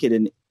would make it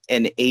an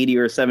 80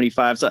 or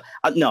 75. So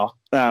no,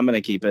 I'm going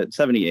to keep it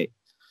 78.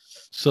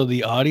 So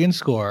the audience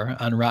score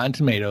on Rotten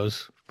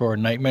Tomatoes for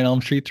Nightmare on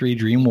Elm Street 3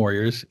 Dream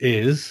Warriors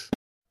is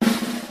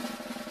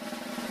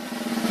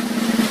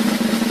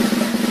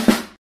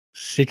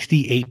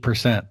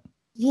 68%.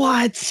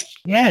 What?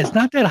 Yeah, it's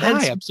not that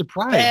high. I'm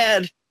surprised.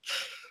 Bad.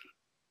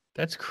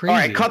 That's crazy. All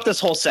right, cut this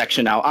whole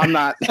section out. I'm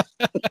not.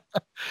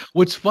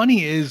 What's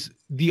funny is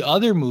the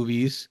other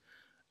movies,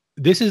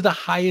 this is the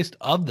highest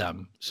of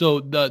them. So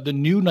the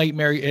new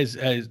Nightmare is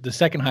the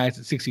second highest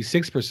at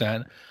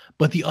 66%,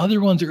 but the other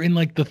ones are in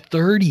like the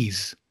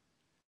 30s.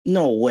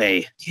 No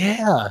way.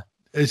 Yeah.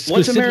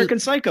 What's American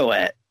Psycho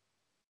at?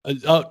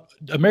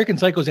 American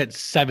Psycho's at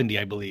 70,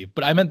 I believe.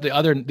 But I meant the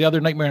other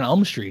Nightmare on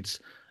Elm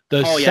Streets.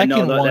 The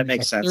second one that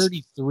makes sense.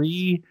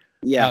 33.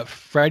 Yeah.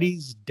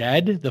 Freddy's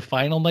Dead, The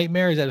Final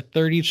Nightmare, is at a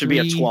 33. Should be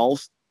a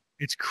 12.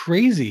 It's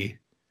crazy.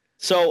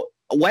 So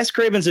Wes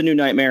Craven's A New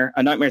Nightmare,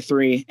 A Nightmare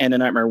 3, and A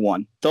Nightmare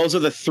 1. Those are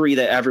the three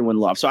that everyone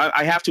loves. So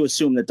I have to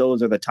assume that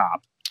those are the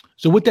top.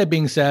 So with that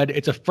being said,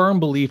 it's a firm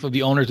belief of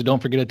the owners that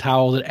Don't Forget a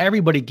Towel that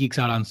everybody geeks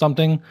out on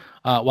something.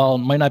 While it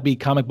might not be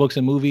comic books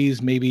and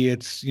movies, maybe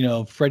it's,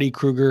 Freddy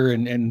Krueger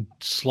and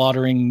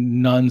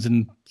slaughtering nuns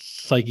in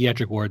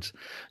psychiatric wards.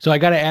 So I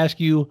got to ask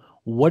you,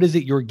 what is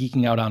it you're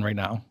geeking out on right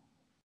now?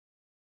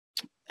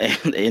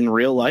 In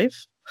real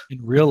life?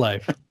 In real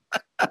life.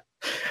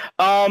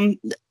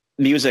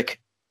 Music.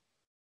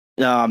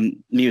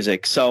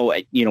 Music. So,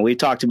 we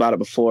talked about it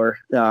before.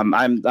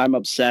 I'm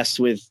obsessed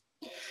with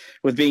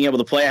being able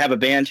to play. I have a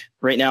band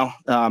right now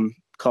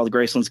called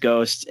Graceland's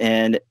Ghost,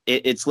 and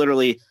it's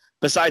literally,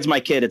 besides my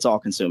kid, it's all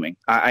consuming.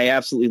 I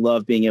absolutely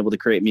love being able to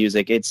create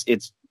music.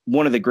 It's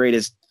one of the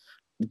greatest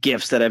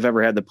gifts that I've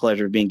ever had the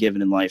pleasure of being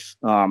given in life.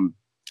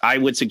 I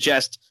would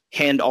suggest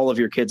hand all of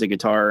your kids a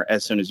guitar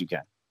as soon as you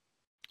can.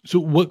 So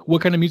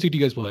what kind of music do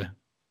you guys play?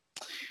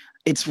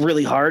 It's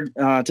really hard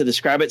to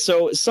describe it.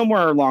 So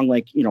somewhere along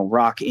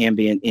rock,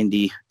 ambient,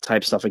 indie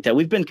type stuff like that.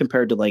 We've been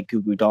compared to like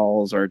Goo Goo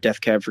Dolls or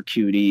Death Cab for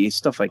Cutie,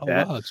 stuff like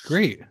that. Wow, that's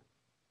great.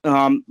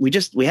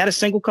 We had a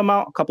single come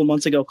out a couple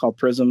months ago called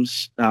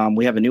Prisms.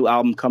 We have a new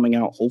album coming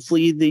out,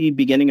 hopefully the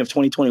beginning of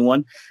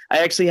 2021. I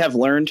actually have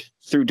learned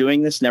through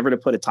doing this never to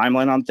put a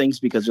timeline on things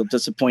because you'll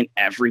disappoint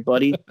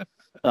everybody.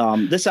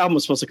 This album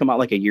was supposed to come out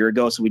like a year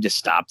ago, so we just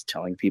stopped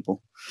telling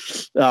people.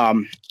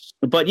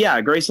 But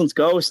yeah, Graceland's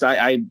Ghost.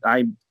 I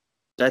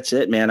that's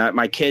it, man.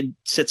 My kid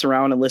sits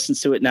around and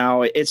listens to it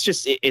now. It's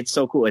just, it's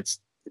so cool.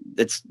 It's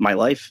my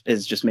life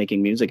is just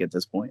making music at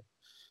this point.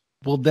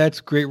 Well,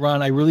 that's great,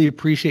 Ron. I really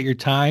appreciate your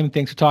time.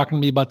 Thanks for talking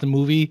to me about the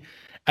movie.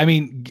 I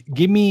mean,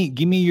 give me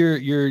your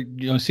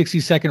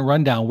 60-second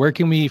rundown. Where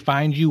can we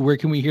find you? Where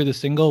can we hear the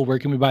single? Where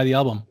can we buy the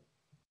album?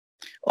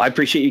 Well, I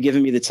appreciate you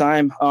giving me the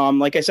time.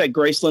 Like I said,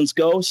 Graceland's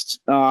Ghost.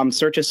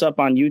 Search us up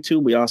on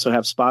YouTube. We also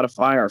have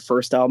Spotify. Our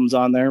first album's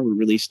on there. We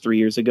released 3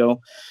 years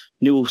ago.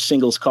 New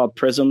singles called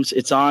Prisms.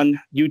 It's on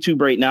YouTube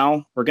right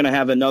now. We're gonna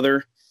have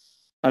another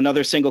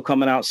single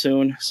coming out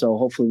soon. So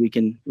hopefully we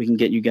can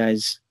get you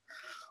guys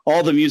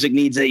all the music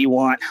needs that you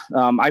want.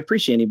 I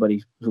appreciate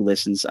anybody who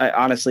listens.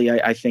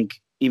 I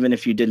think even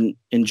if you didn't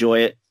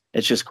enjoy it,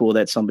 it's just cool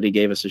that somebody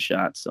gave us a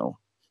shot. So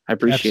I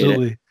appreciate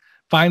it.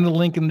 Find the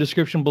link in the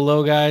description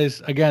below,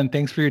 guys. Again,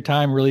 thanks for your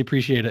time. Really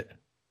appreciate it.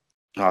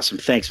 Awesome.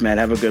 Thanks, man.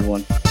 Have a good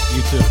one.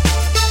 You too.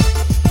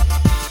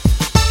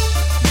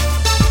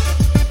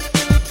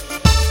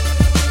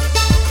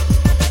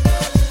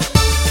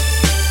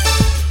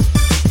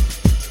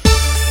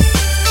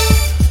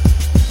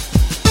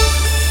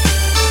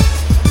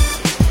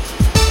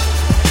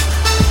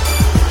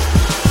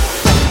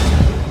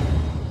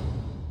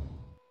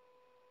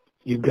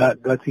 You've got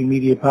Gutsy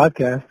Media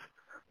Podcast.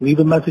 Leave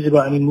a message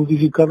about any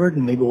movies you covered,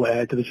 and maybe we'll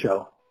add to the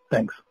show.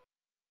 Thanks.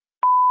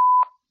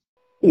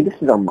 Hey, this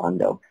is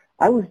Armando.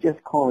 I was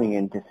just calling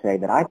in to say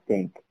that I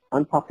think,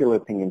 unpopular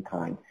opinion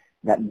time,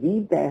 that the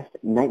best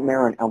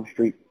Nightmare on Elm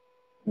Street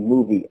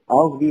movie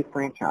of the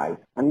franchise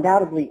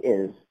undoubtedly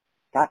is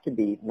got to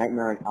be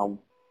Nightmare on Elm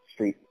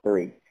Street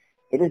 3.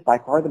 It is by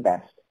far the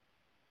best.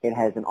 It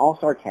has an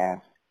all-star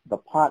cast. The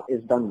plot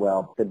is done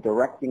well. The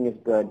directing is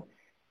good.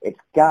 It's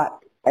got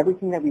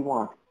everything that we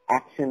want.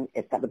 Action.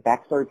 It's got the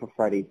backstory for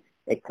Freddy.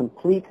 It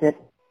completes it.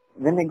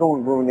 Then they go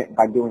and ruin it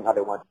by doing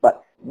other ones.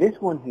 But this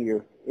one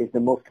here is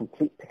the most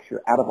complete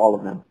picture out of all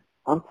of them.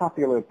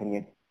 Unpopular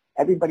opinion.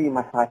 Everybody in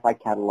my sci-fi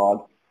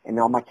catalog and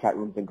all my chat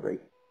rooms agree.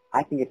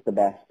 I think it's the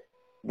best.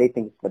 They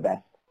think it's the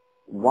best.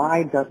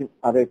 Why doesn't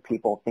other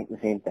people think the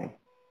same thing?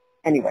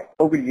 Anyway,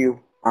 over to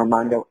you.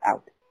 Armando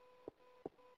out.